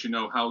ability to let you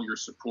know how your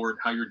support,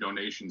 how your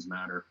donations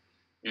matter.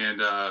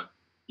 And,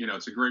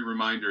 it's a great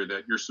reminder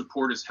that your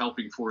support is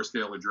helping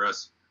Forestdale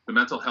address the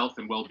mental health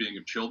and well-being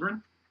of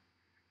children.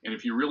 And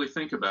if you really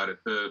think about it,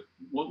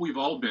 what we've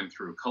all been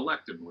through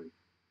collectively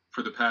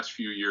for the past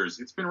few years,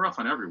 it's been rough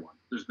on everyone.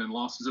 There's been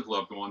losses of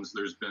loved ones.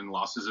 There's been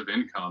losses of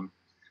income.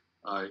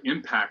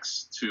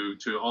 Impacts to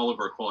all of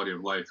our quality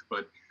of life.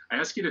 But I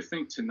ask you to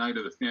think tonight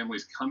of the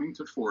families coming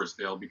to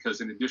Forestdale,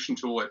 because in addition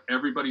to what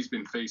everybody's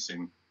been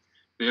facing,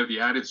 they have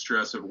the added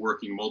stress of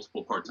working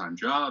multiple part-time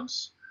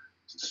jobs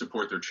to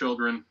support their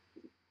children,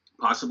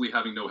 possibly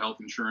having no health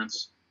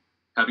insurance,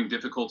 having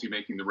difficulty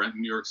making the rent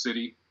in New York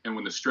City. And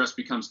when the stress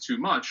becomes too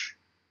much,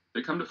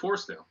 they come to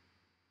Forestdale.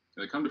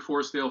 They come to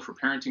Forestdale for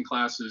parenting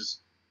classes,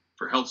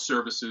 for health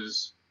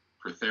services,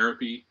 for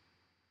therapy,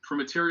 for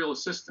material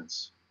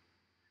assistance.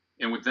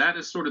 And with that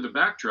as sort of the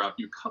backdrop,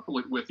 you couple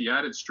it with the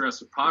added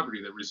stress of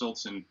poverty that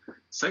results in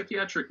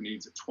psychiatric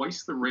needs at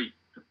twice the rate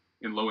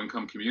in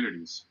low-income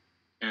communities.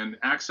 And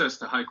access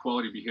to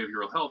high-quality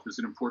behavioral health is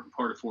an important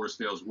part of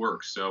Forestdale's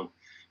work. So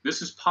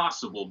this is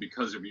possible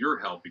because of your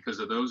help, because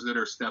of those that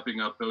are stepping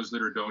up, those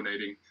that are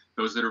donating,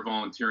 those that are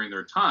volunteering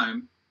their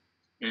time,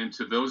 And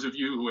to those of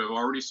you who have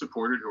already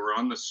supported, who are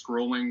on the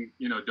scrolling,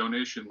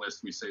 donation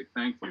list, we say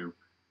thank you.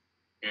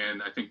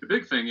 And I think the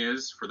big thing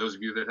is, for those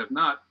of you that have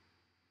not,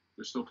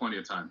 there's still plenty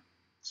of time.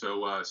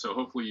 So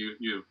hopefully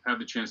you have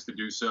the chance to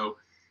do so.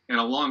 And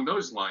along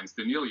those lines,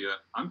 Danelia,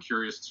 I'm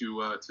curious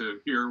to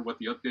hear what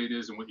the update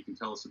is and what you can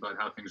tell us about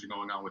how things are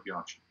going on with the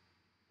auction.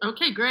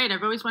 Okay, great.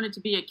 I've always wanted to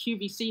be a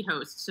QVC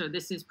host, so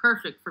this is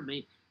perfect for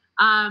me.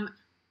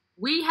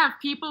 We have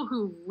people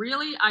who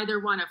really either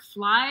want to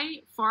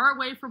fly far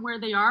away from where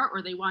they are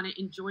or they want to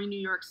enjoy New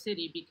York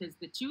City, because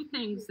the two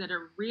things that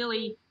are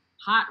really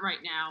hot right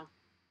now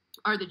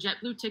are the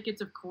JetBlue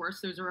tickets, of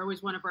course. Those are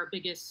always one of our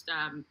biggest,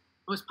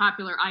 most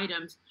popular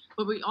items.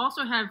 But we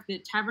also have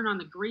the Tavern on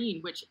the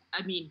Green, which,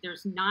 I mean,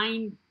 there's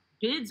 9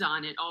 bids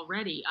on it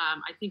already.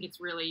 I think it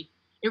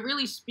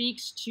really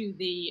speaks to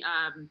the,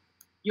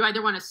 you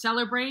either want to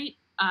celebrate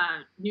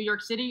New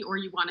York City or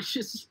you want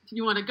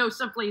to go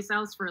someplace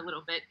else for a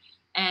little bit.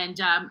 And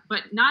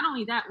but not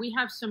only that, we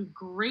have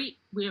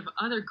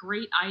other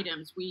great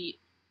items.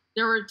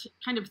 There were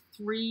kind of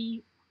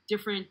 3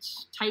 different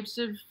types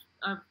of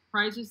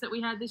prizes that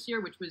we had this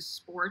year, which was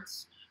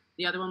sports.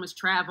 The other one was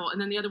travel, and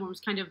then the other one was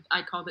kind of,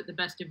 I called it the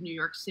best of New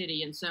York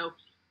City. And so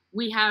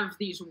we have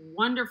these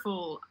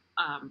wonderful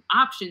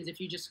options. If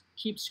you just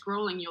keep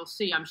scrolling, you'll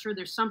see. I'm sure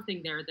there's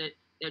something there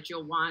that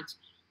you'll want.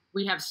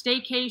 We have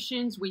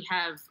staycations. We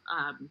have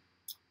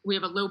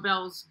a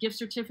Lobel's gift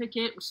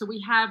certificate. So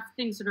we have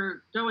things that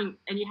are going,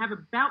 and you have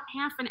about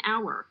half an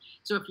hour.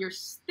 So if you're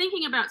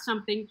thinking about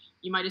something,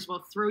 you might as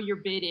well throw your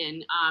bid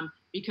in,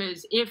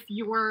 because if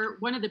you're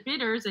one of the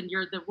bidders and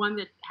you're the one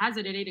that has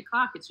it at 8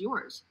 o'clock, it's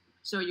yours.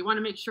 So you want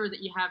to make sure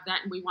that you have that.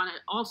 And we want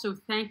to also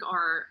thank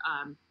our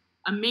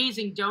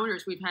amazing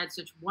donors. We've had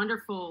such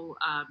wonderful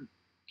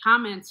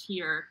comments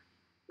here.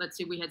 Let's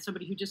see, we had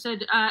somebody who just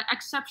said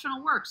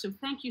exceptional work. So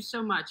thank you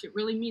so much. It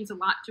really means a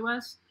lot to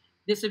us.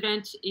 This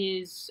event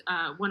is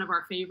one of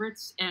our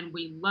favorites, and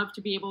we love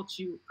to be able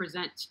to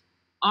present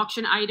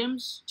auction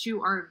items to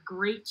our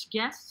great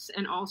guests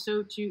and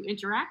also to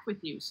interact with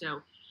you.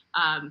 So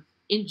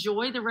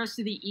enjoy the rest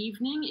of the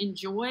evening.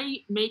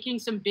 Enjoy making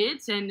some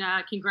bids, and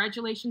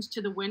congratulations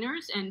to the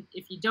winners. And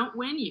if you don't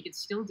win, you can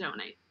still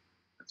donate.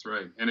 That's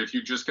right. And if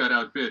you just got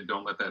outbid,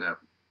 don't let that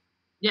happen.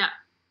 Yeah.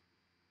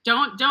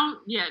 Don't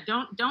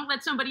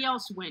let somebody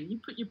else win. You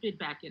put your bid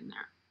back in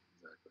there.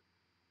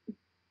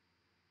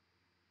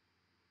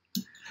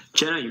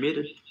 Jenna, you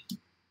muted.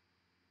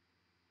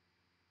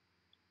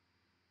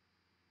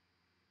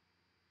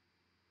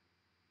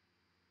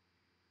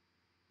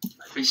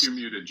 I think you're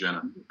muted,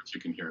 Jenna, if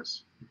you can hear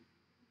us.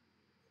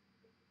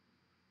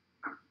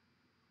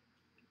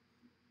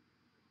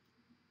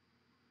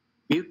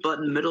 Mute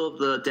button, middle of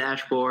the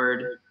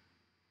dashboard.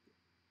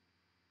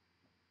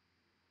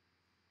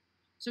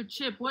 So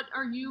Chip, what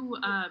are you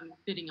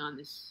bidding on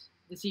this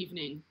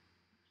evening?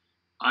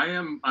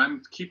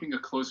 I'm keeping a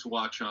close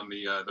watch on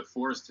the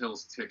Forest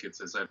Hills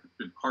tickets, as I've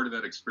been part of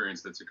that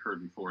experience that's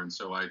occurred before, and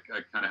so I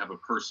kind of have a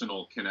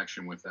personal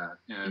connection with that,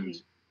 and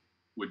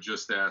would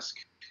just ask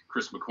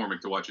Chris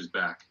McCormick to watch his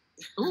back.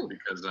 Ooh.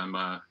 Because I'm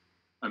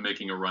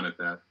making a run at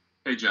that.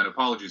 Hey Jen,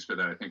 apologies for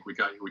that. I think we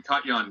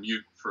caught you on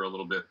mute for a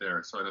little bit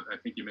there, so I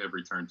think you may have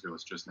returned to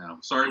us just now.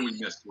 Sorry we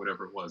missed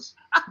whatever it was.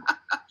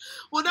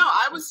 Well, no,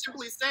 I was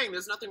simply saying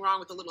there's nothing wrong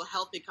with a little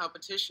healthy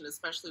competition,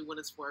 especially when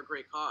it's for a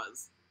great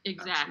cause.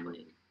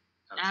 Exactly.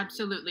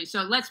 Absolutely.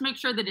 So let's make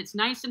sure that it's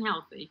nice and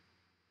healthy.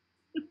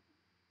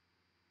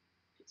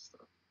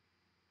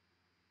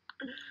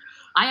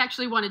 I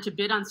actually wanted to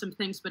bid on some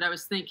things, but I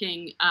was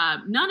thinking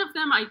none of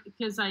them.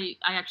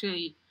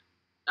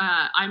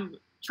 I'm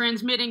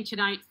transmitting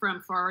tonight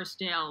from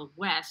Forestdale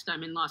West.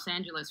 I'm in Los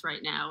Angeles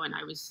right now, and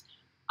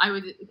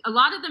a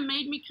lot of them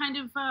made me kind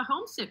of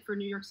homesick for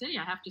New York City.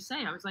 I have to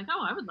say, I was like,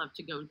 oh, I would love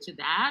to go to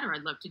that, or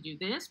I'd love to do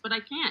this, but I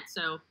can't.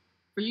 So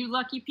for you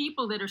lucky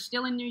people that are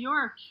still in New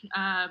York,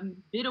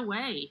 bid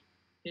away,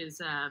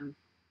 because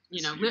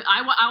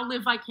I'll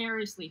live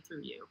vicariously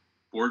through you.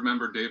 Board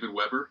member David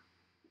Weber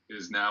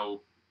is now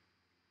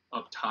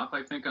up top,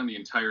 I think, on the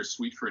entire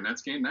suite for a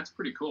Nets game. That's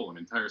pretty cool, an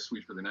entire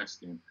suite for the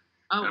next game.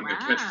 Oh, and I'm going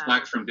to catch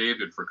flack from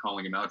David for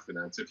calling him out for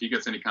that. So if he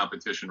gets any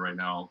competition right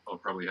now, I'll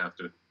probably have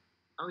to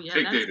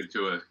take David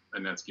to a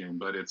Nets game.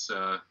 But it's,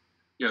 there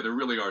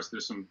really are.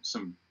 There's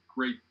some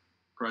great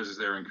prizes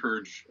there.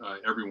 Encourage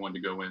everyone to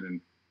go in and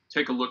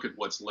take a look at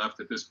what's left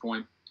at this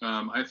point.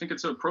 I think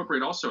it's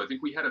appropriate also. I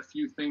think we had a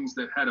few things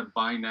that had a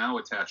buy now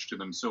attached to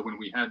them. So when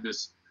we had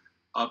this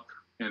up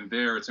and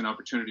there, it's an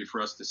opportunity for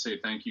us to say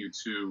thank you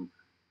to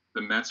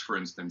the Mets, for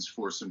instance,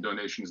 for some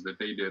donations that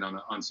they did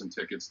on some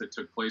tickets that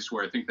took place,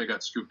 where I think they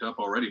got scooped up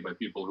already by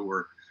people who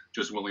were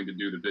just willing to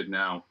do the bid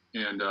now.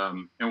 And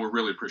we're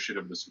really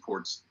appreciative of the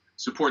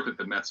support that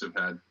the Mets have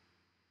had,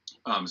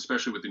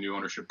 especially with the new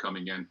ownership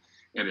coming in.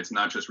 And it's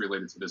not just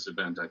related to this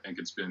event. I think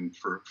it's been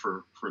for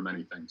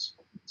many things.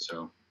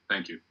 So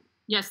thank you.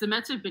 Yes, the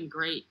Mets have been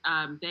great.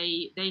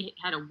 They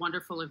had a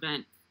wonderful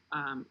event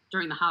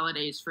during the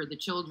holidays for the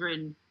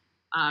children,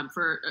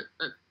 for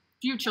a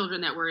few children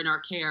that were in our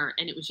care,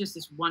 and it was just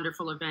this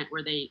wonderful event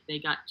where they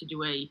got to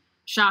do a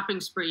shopping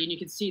spree, and you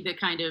could see the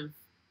kind of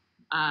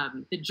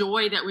the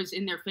joy that was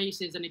in their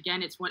faces. And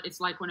again, it's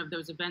like one of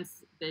those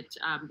events that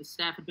the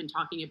staff had been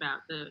talking about,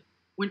 the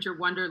Winter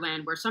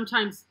Wonderland, where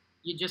sometimes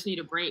you just need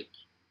a break.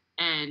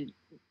 And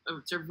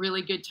it's a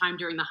really good time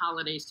during the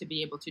holidays to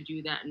be able to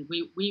do that. And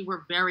we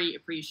were very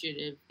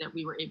appreciative that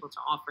we were able to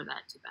offer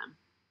that to them.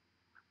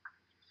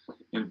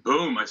 And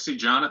boom, I see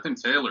Jonathan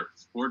Taylor,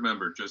 board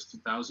member,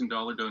 just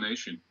 $1,000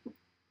 donation.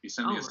 He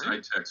sent me a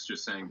side text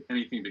just saying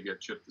anything to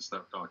get Chip to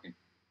stop talking.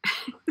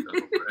 So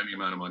I'll put any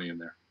amount of money in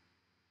there.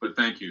 But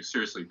thank you.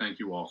 Seriously, thank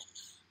you all.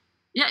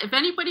 Yeah, if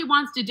anybody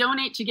wants to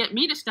donate to get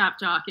me to stop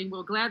talking,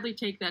 we'll gladly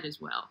take that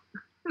as well.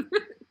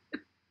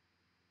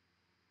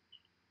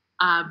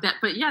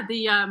 But yeah,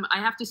 I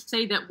have to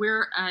say that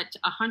we're at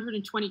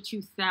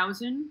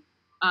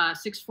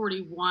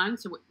 122,641,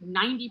 so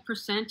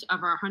 90%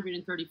 of our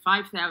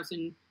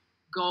 135,000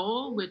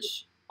 goal,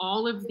 which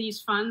all of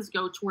these funds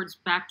go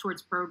back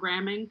towards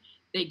programming.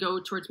 They go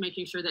towards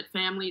making sure that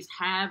families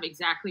have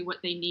exactly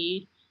what they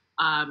need,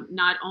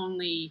 not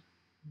only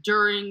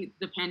during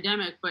the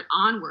pandemic, but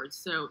onwards.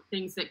 So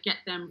things that get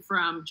them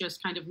from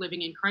just kind of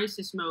living in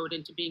crisis mode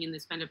into being in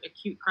this kind of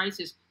acute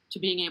crisis to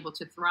being able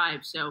to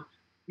thrive. So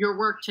your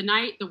work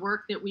tonight, the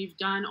work that we've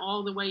done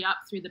all the way up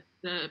through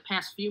the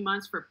past few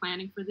months for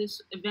planning for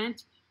this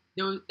event,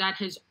 that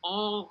has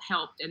all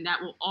helped, and that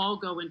will all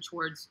go in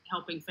towards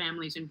helping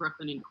families in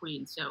Brooklyn and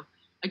Queens. So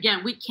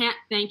again, we can't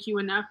thank you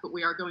enough, but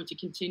we are going to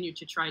continue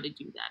to try to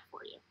do that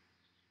for you.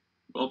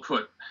 Well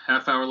put.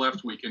 Half hour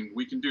left. We can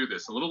do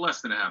this. A little less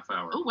than a half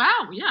hour. Oh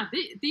wow, yeah.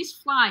 These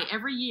fly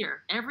every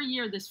year. Every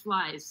year this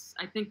flies.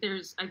 I think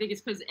it's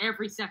because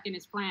every second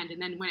is planned,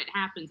 and then when it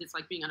happens, it's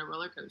like being on a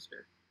roller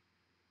coaster.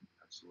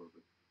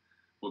 Absolutely.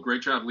 Well,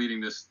 great job leading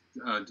this,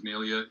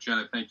 Danelia.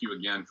 Jenna, thank you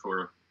again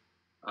for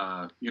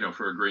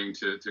agreeing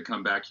to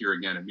come back here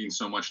again. It means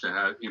so much to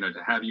have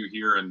you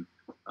here and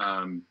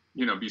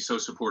be so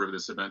supportive of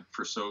this event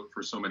for so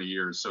many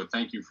years. So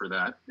thank you for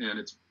that. And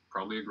it's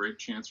probably a great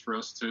chance for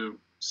us to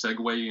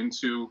segue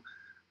into,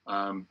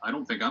 I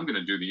don't think I'm going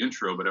to do the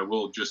intro, but I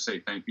will just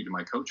say thank you to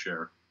my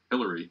co-chair,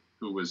 Hillary,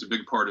 who was a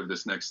big part of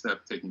this next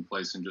step taking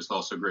place and just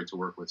also great to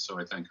work with. So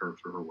I thank her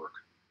for her work.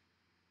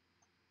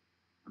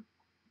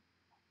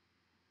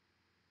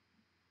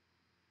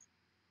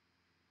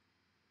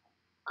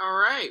 All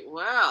right,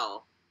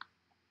 well.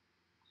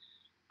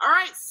 All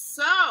right,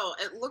 so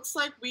it looks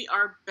like we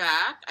are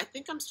back. I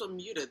think I'm still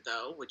muted,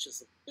 though, which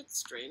is a bit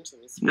strange.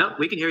 Let me see. No,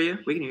 we can hear you.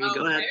 We can hear you.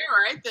 Go ahead.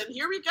 All right, then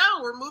here we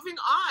go. We're moving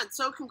on.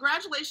 So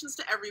congratulations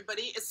to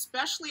everybody,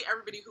 especially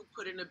everybody who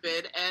put in a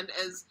bid. And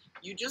as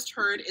you just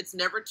heard, it's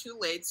never too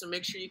late, so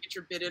make sure you get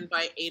your bid in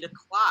by 8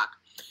 o'clock.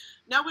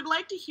 Now, we'd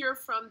like to hear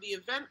from the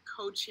event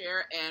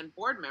co-chair and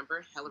board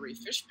member, Hillary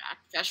Feshbach,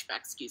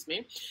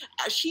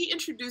 as she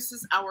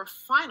introduces our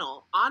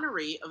final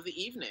honoree of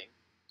the evening.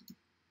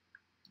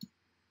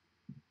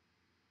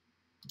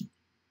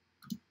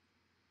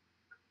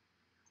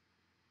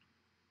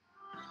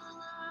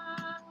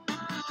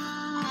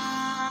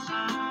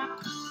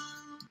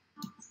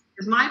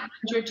 It's my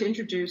pleasure to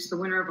introduce the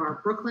winner of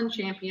our Brooklyn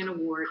Champion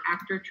Award,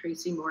 actor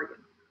Tracy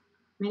Morgan.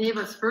 Many of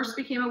us first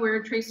became aware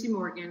of Tracy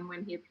Morgan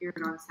when he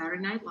appeared on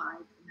Saturday Night Live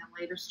and then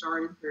later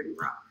starred in 30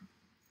 Rock.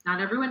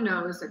 Not everyone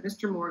knows that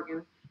Mr.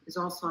 Morgan is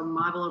also a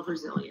model of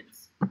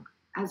resilience.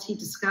 As he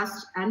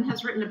discussed and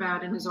has written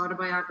about in his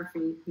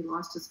autobiography, he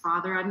lost his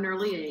father at an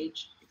early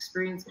age,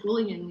 experienced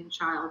bullying in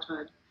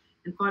childhood,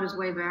 and fought his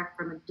way back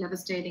from a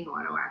devastating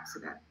auto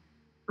accident.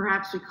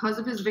 Perhaps because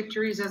of his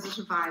victories as a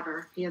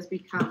survivor, he has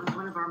become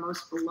one of our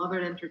most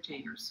beloved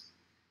entertainers,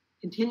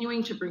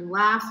 continuing to bring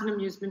laughs and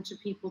amusement to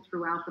people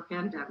throughout the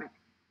pandemic.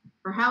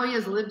 For how he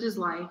has lived his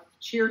life,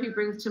 cheer he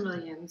brings to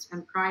millions,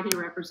 and pride he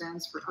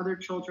represents for other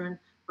children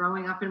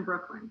growing up in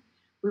Brooklyn,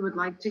 we would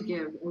like to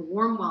give a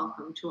warm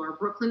welcome to our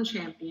Brooklyn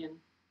champion,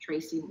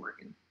 Tracy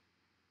Morgan.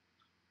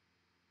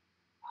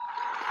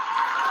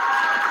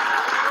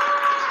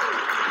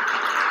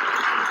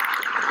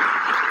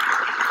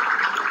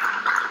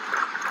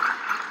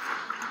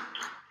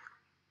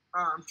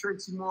 I'm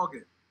Tracy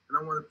Morgan, and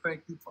I want to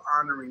thank you for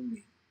honoring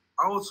me.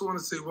 I also want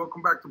to say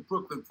welcome back to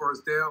Brooklyn,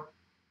 Forestdale.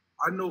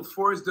 I know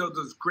Forestdale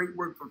does great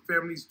work for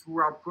families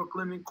throughout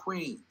Brooklyn and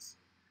Queens.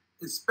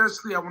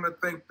 Especially, I want to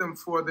thank them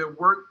for their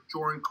work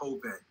during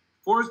COVID.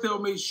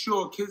 Forestdale made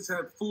sure kids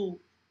had food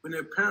when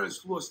their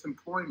parents lost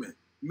employment,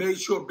 made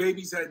sure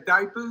babies had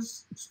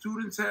diapers,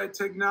 students had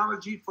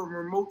technology for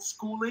remote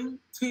schooling,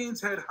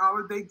 teens had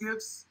holiday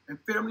gifts, and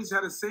families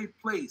had a safe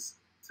place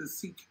to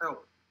seek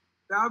help.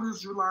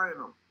 Thousands rely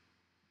on them,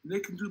 and they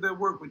can do their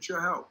work with your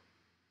help.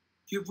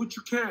 Give what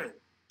you can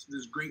to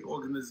this great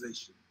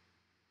organization.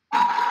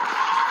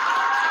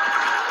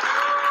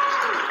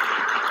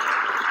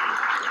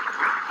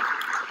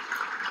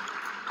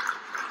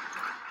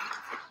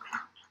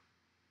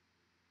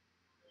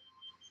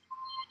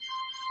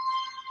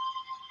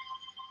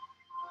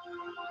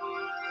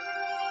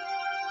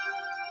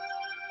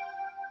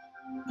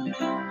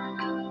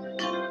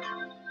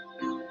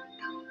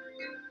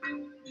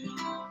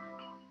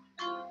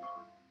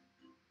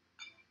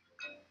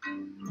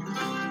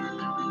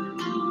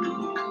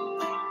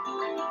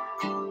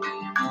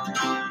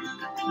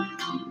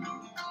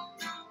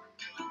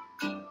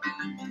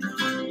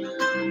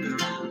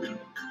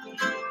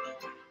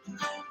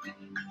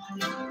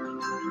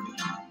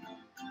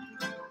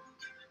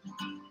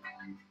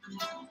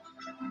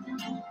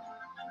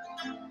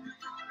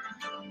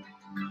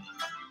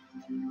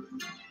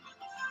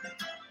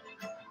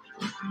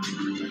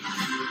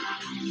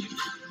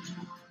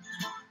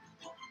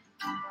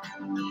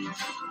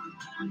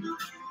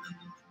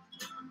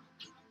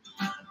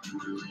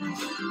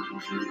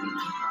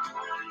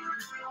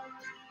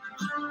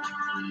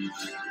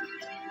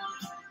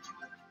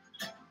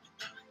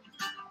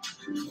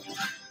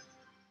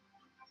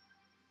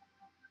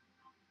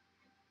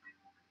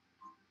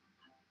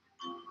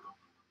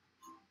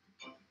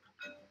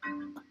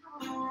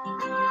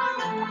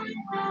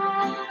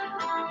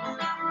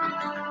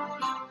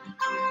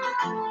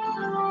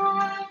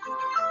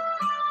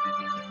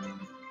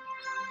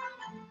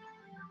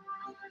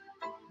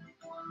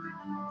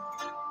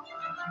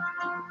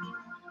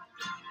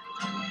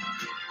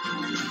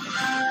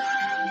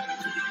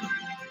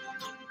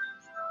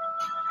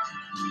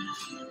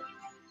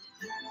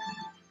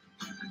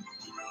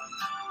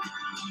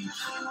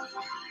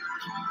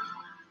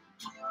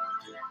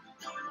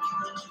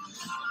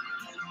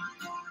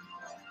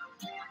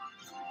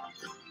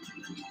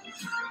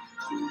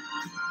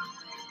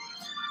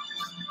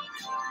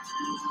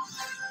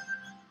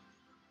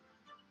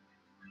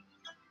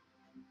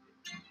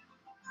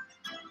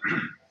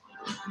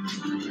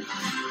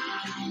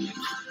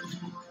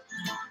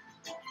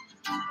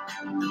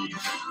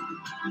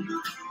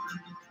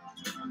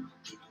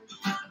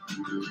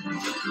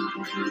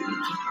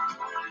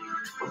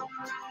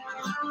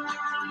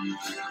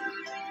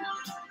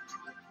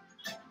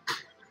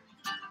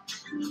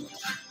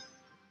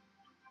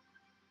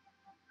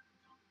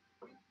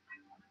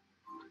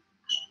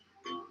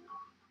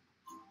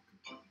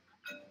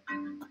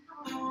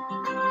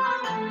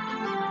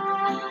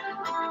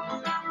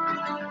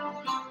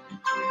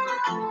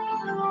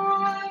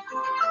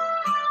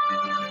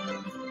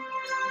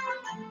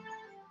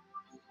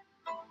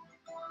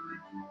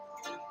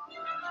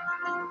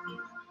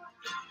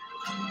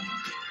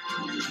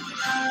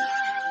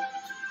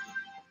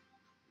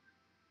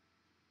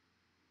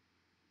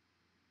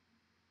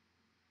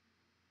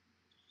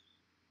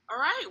 All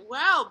right,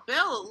 well,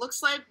 Bill, it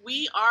looks like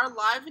we are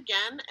live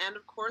again, and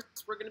of course,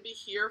 we're going to be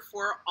here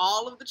for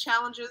all of the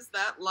challenges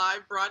that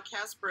live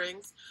broadcast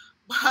brings.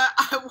 But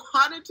I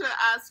wanted to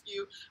ask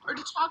you, or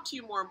to talk to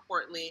you more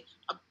importantly,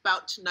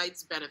 about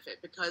tonight's benefit,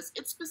 because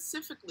it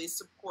specifically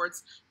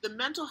supports the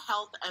mental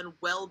health and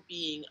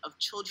well-being of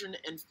children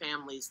and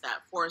families that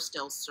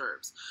Forestdale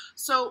serves.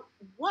 So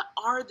what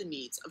are the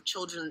needs of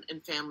children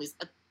and families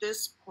at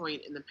this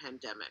point in the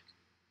pandemic?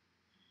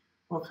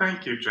 Well,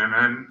 thank you, Jenna,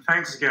 and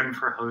thanks again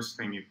for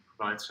hosting. You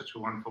provide such a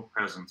wonderful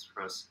presence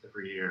for us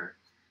every year.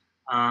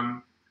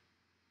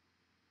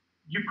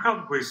 You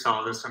probably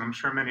saw this, and I'm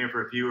sure many of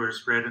our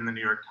viewers read in the New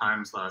York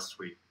Times last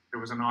week.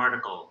 There was an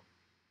article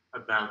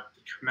about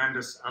the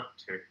tremendous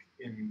uptick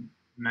in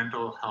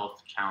mental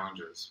health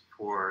challenges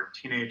for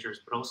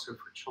teenagers, but also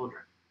for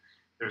children.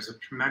 There's a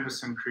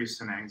tremendous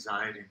increase in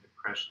anxiety and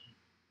depression.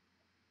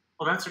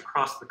 Well, that's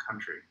across the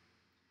country.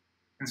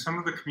 In some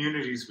of the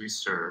communities we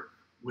serve,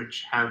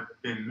 which have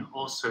been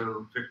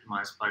also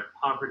victimized by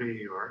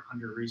poverty or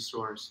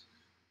under-resourced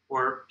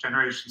or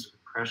generations of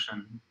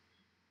oppression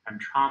and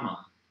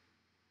trauma,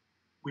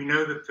 we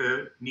know that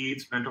the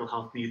mental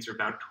health needs are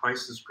about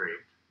twice as great,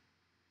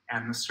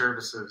 and the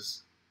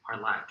services are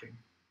lacking.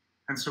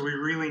 And so we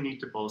really need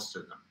to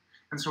bolster them.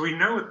 And so we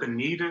know what the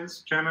need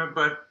is, Jenna,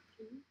 but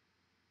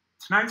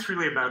tonight's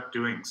really about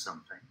doing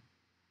something.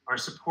 Our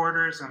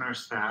supporters and our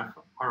staff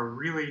are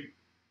really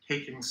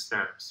taking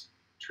steps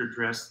to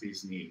address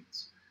these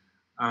needs.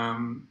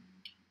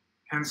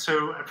 And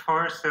so at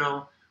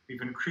Forestdale,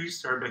 we've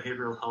increased our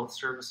behavioral health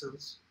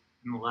services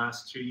in the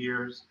last 2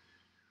 years.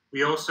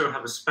 We also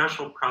have a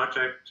special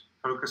project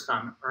focused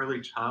on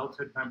early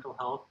childhood mental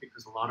health,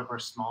 because a lot of our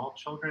small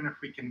children, if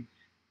we can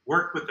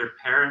work with their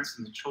parents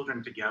and the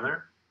children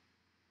together,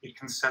 it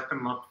can set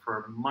them up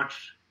for a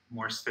much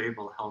more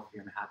stable, healthy,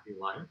 and happy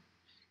life.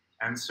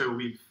 And so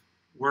we've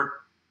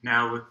worked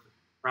now with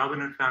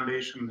Robin Hood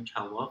Foundation and the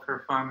Child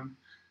Welfare Fund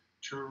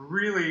to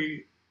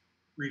really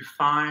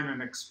refine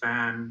and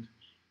expand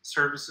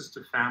services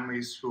to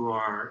families who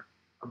are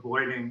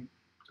avoiding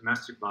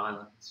domestic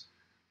violence,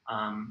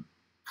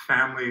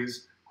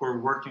 families who are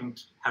working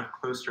to have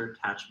closer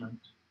attachment.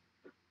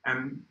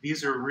 And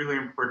these are really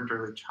important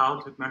early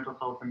childhood mental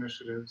health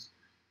initiatives.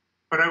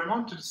 But I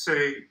wanted to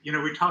say,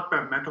 we talk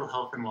about mental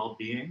health and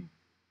well-being,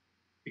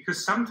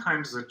 because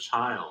sometimes as a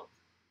child,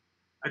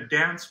 a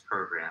dance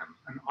program,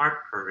 an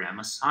art program,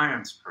 a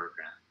science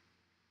program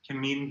can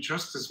mean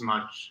just as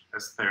much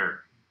as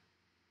therapy.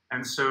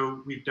 And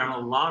so we've done a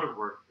lot of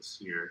work this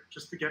year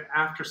just to get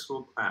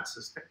after-school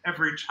classes to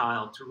every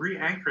child, to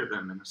re-anchor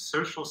them in a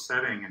social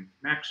setting and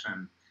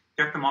connection,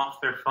 get them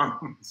off their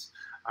phones,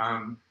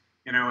 and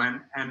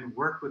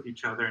work with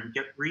each other and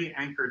get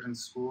re-anchored in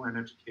school and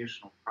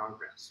educational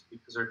progress,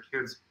 because our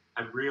kids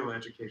had real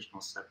educational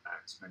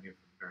setbacks, many of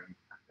them during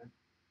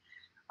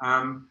the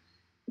pandemic.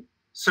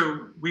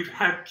 So we've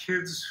had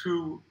kids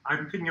who,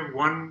 I'm thinking of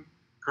one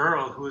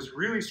girl who was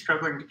really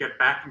struggling to get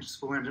back into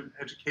school and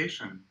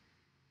education.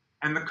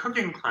 And the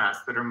cooking class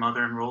that her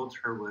mother enrolled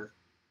her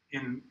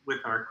with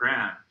our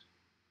grant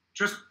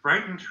just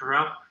brightened her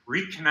up,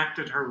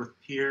 reconnected her with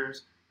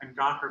peers, and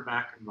got her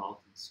back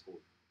involved in school.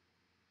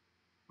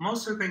 I'm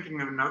also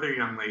thinking of another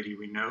young lady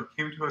we know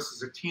came to us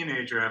as a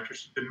teenager after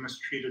she'd been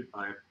mistreated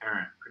by a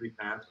parent pretty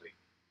badly.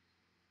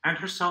 And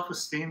her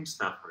self-esteem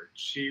suffered.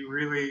 She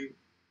really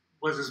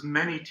was, as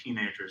many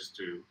teenagers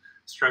do,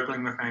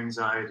 struggling with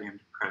anxiety and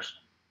depression,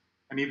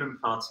 and even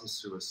thoughts of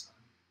suicide.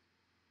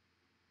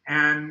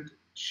 And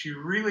she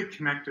really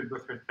connected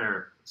with her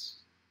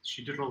therapist.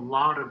 She did a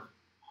lot of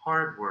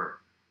hard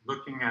work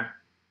looking at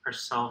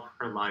herself,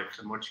 her life,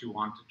 and what she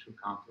wanted to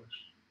accomplish.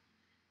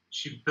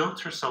 She built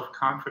her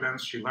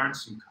self-confidence, she learned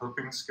some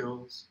coping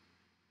skills,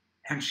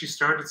 and she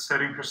started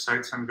setting her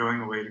sights on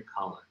going away to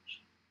college.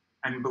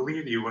 And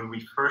believe you, when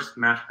we first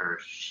met her,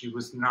 she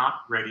was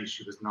not ready,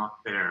 she was not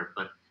there,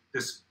 but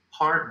this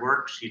hard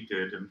work she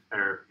did in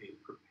therapy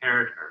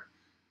prepared her,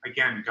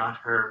 again,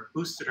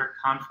 boosted her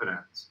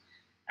confidence.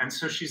 And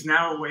so she's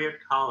now away at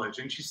college,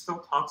 and she still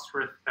talks to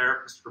her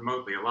therapist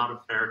remotely. A lot of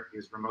therapy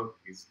is remote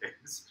these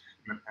days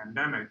in the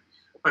pandemic,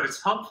 but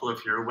it's helpful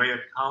if you're away at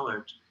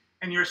college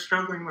and you're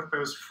struggling with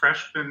those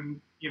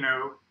freshmen,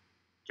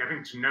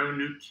 getting to know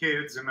new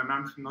kids in an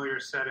unfamiliar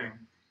setting.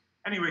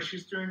 Anyway,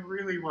 she's doing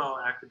really well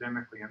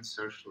academically and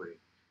socially.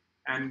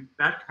 And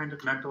that kind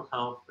of mental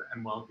health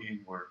and well-being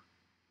work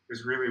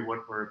is really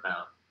what we're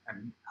about,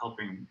 and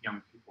helping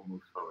young people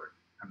move forward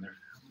and their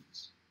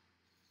families.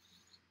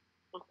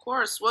 Of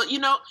course. Well,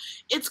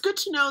 it's good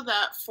to know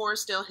that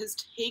Forestdale has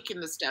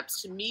taken the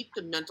steps to meet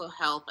the mental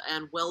health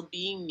and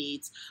well-being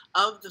needs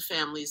of the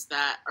families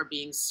that are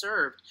being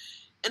served.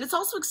 And it's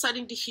also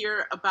exciting to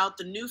hear about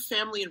the new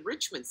Family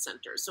Enrichment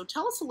Center. So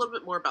tell us a little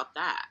bit more about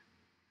that.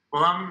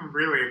 Well, I'm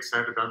really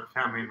excited about the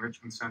Family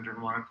Enrichment Center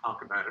and want to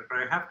talk about it, but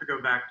I have to go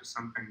back to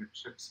something that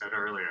Chip said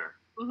earlier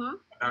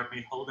about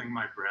me holding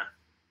my breath,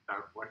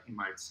 about what he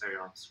might say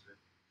off script.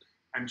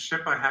 And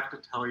Chip, I have to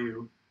tell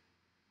you,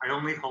 I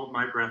only hold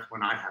my breath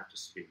when I have to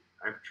speak.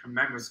 I have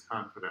tremendous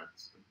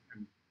confidence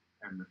in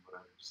what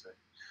I have to say.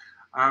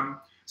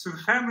 So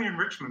the Family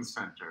Enrichment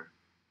Center,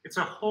 it's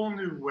a whole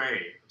new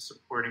way of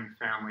supporting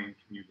family and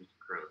community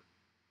growth.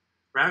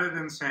 Rather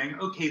than saying,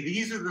 okay,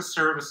 these are the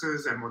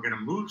services and we're going to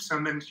move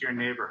some into your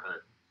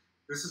neighborhood,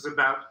 this is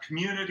about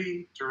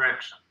community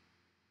direction.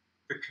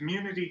 The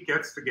community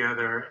gets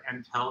together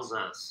and tells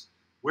us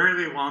where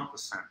they want the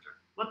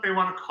center, what they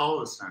want to call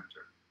the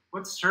center,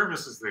 what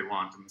services they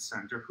want in the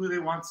center, who they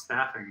want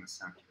staffing the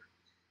center.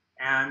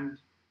 And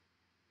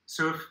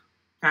so if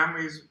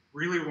families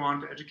really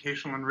want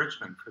educational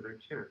enrichment for their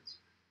kids,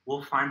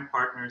 we'll find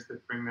partners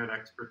that bring that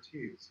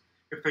expertise.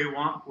 If they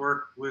want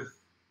work with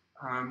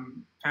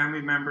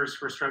family members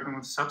who are struggling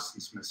with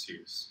substance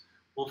misuse,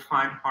 we'll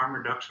find harm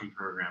reduction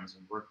programs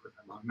and work with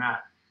them on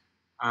that.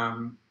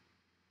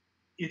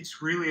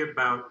 It's really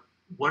about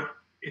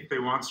if they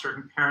want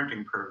certain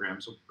parenting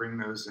programs, we'll bring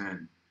those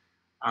in.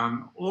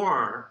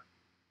 Or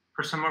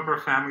for some of our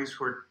families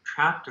who are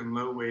trapped in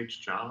low-wage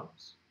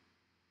jobs,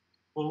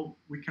 well,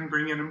 we can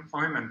bring in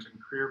employment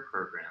and career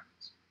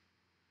programs,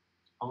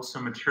 also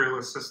material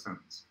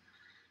assistance.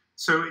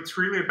 So it's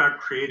really about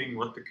creating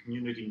what the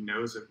community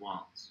knows it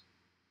wants.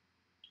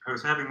 I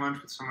was having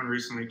lunch with someone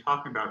recently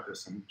talking about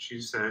this, and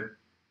she said,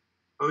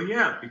 oh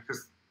yeah,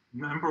 because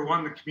number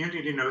one, the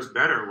community knows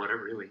better what it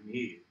really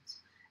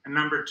needs. And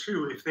number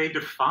two, if they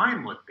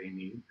define what they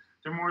need,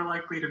 they're more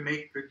likely to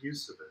make good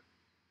use of it.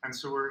 And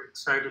so we're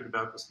excited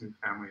about this new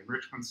Family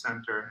Enrichment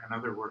Center and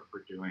other work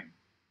we're doing.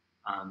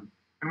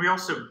 And we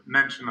also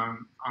mentioned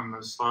on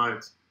the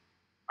slides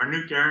our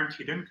new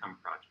Guaranteed Income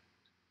Project.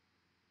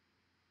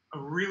 A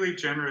really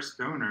generous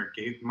donor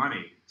gave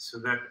money so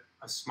that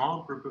a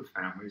small group of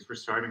families were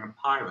starting a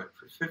pilot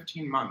for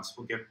 15 months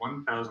will get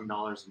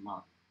 $1,000 a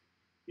month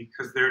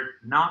because they're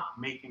not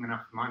making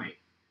enough money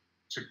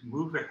to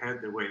move ahead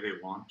the way they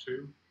want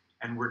to.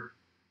 And we're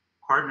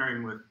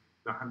partnering with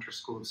the Hunter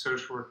School of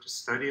Social Work to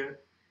study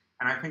it.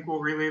 And I think we'll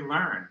really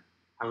learn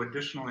how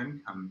additional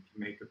income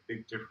can make a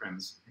big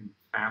difference in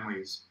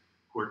families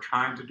who are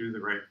trying to do the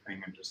right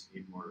thing and just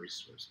need more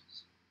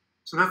resources.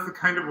 So that's the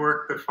kind of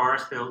work that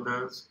Forestdale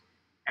does,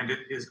 and it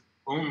is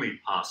only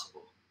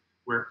possible.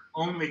 We're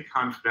only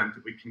confident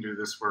that we can do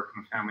this work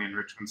in the Family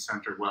Enrichment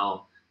Center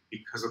well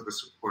because of the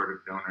support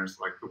of donors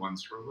like the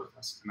ones who are with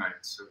us tonight.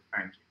 So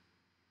thank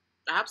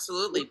you.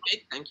 Absolutely.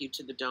 Big thank you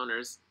to the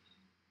donors.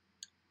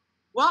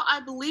 Well, I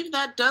believe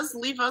that does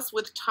leave us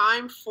with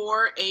time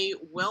for a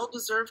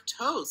well-deserved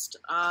toast.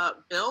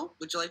 Bill,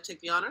 would you like to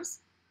take the honors?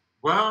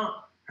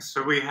 Well,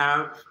 so we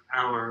have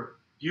our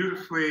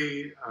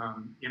beautifully,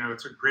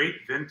 it's a great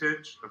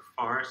vintage of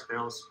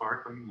Forestdale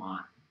sparkling wine.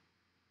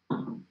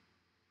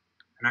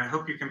 And I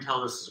hope you can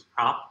tell this is a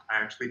prop.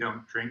 I actually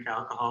don't drink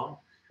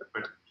alcohol,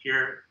 but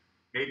here,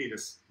 maybe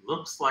this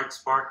looks like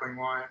sparkling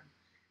wine.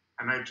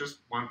 And I just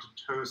want to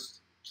toast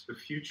to the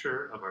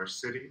future of our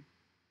city,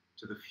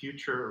 to the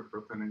future of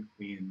Brooklyn and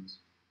Queens,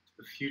 to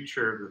the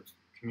future of the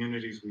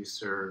communities we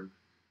serve.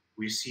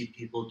 We see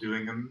people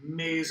doing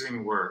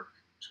amazing work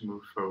to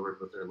move forward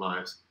with their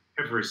lives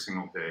every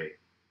single day.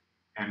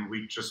 And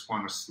we just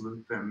want to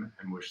salute them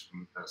and wish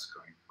them the best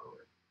going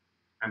forward.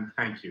 And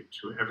thank you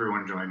to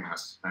everyone joining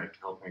us tonight to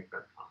help make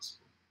that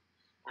possible.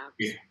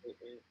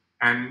 Absolutely.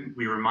 And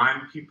we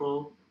remind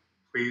people,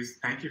 please,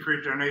 thank you for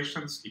your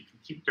donations. You can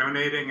keep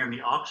donating, and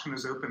the auction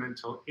is open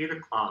until 8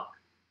 o'clock.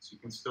 So you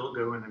can still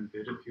go in and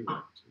bid if you like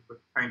to.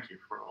 But thank you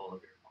for all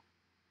of your help.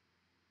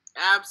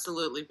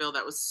 Absolutely, Bill.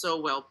 That was so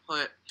well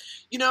put.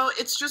 You know,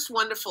 it's just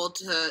wonderful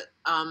to,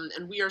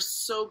 and we are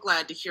so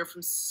glad to hear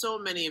from so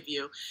many of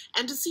you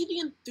and to see the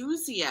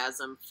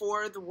enthusiasm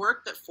for the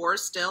work that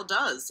Forestdale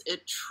does.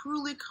 It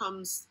truly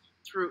comes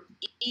through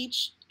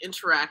each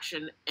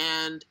interaction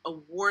and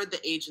award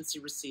the agency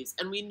receives.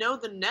 And we know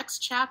the next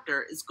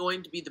chapter is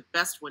going to be the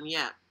best one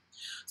yet.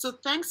 So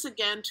thanks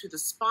again to the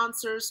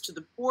sponsors, to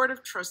the Board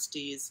of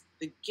Trustees,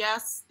 the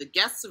guests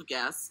of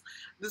guests,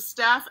 the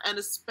staff, and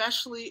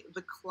especially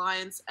the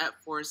clients at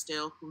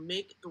Forestdale who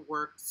make the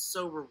work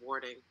so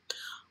rewarding.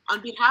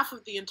 On behalf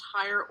of the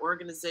entire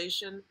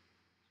organization,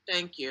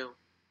 thank you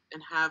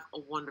and have a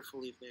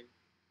wonderful evening.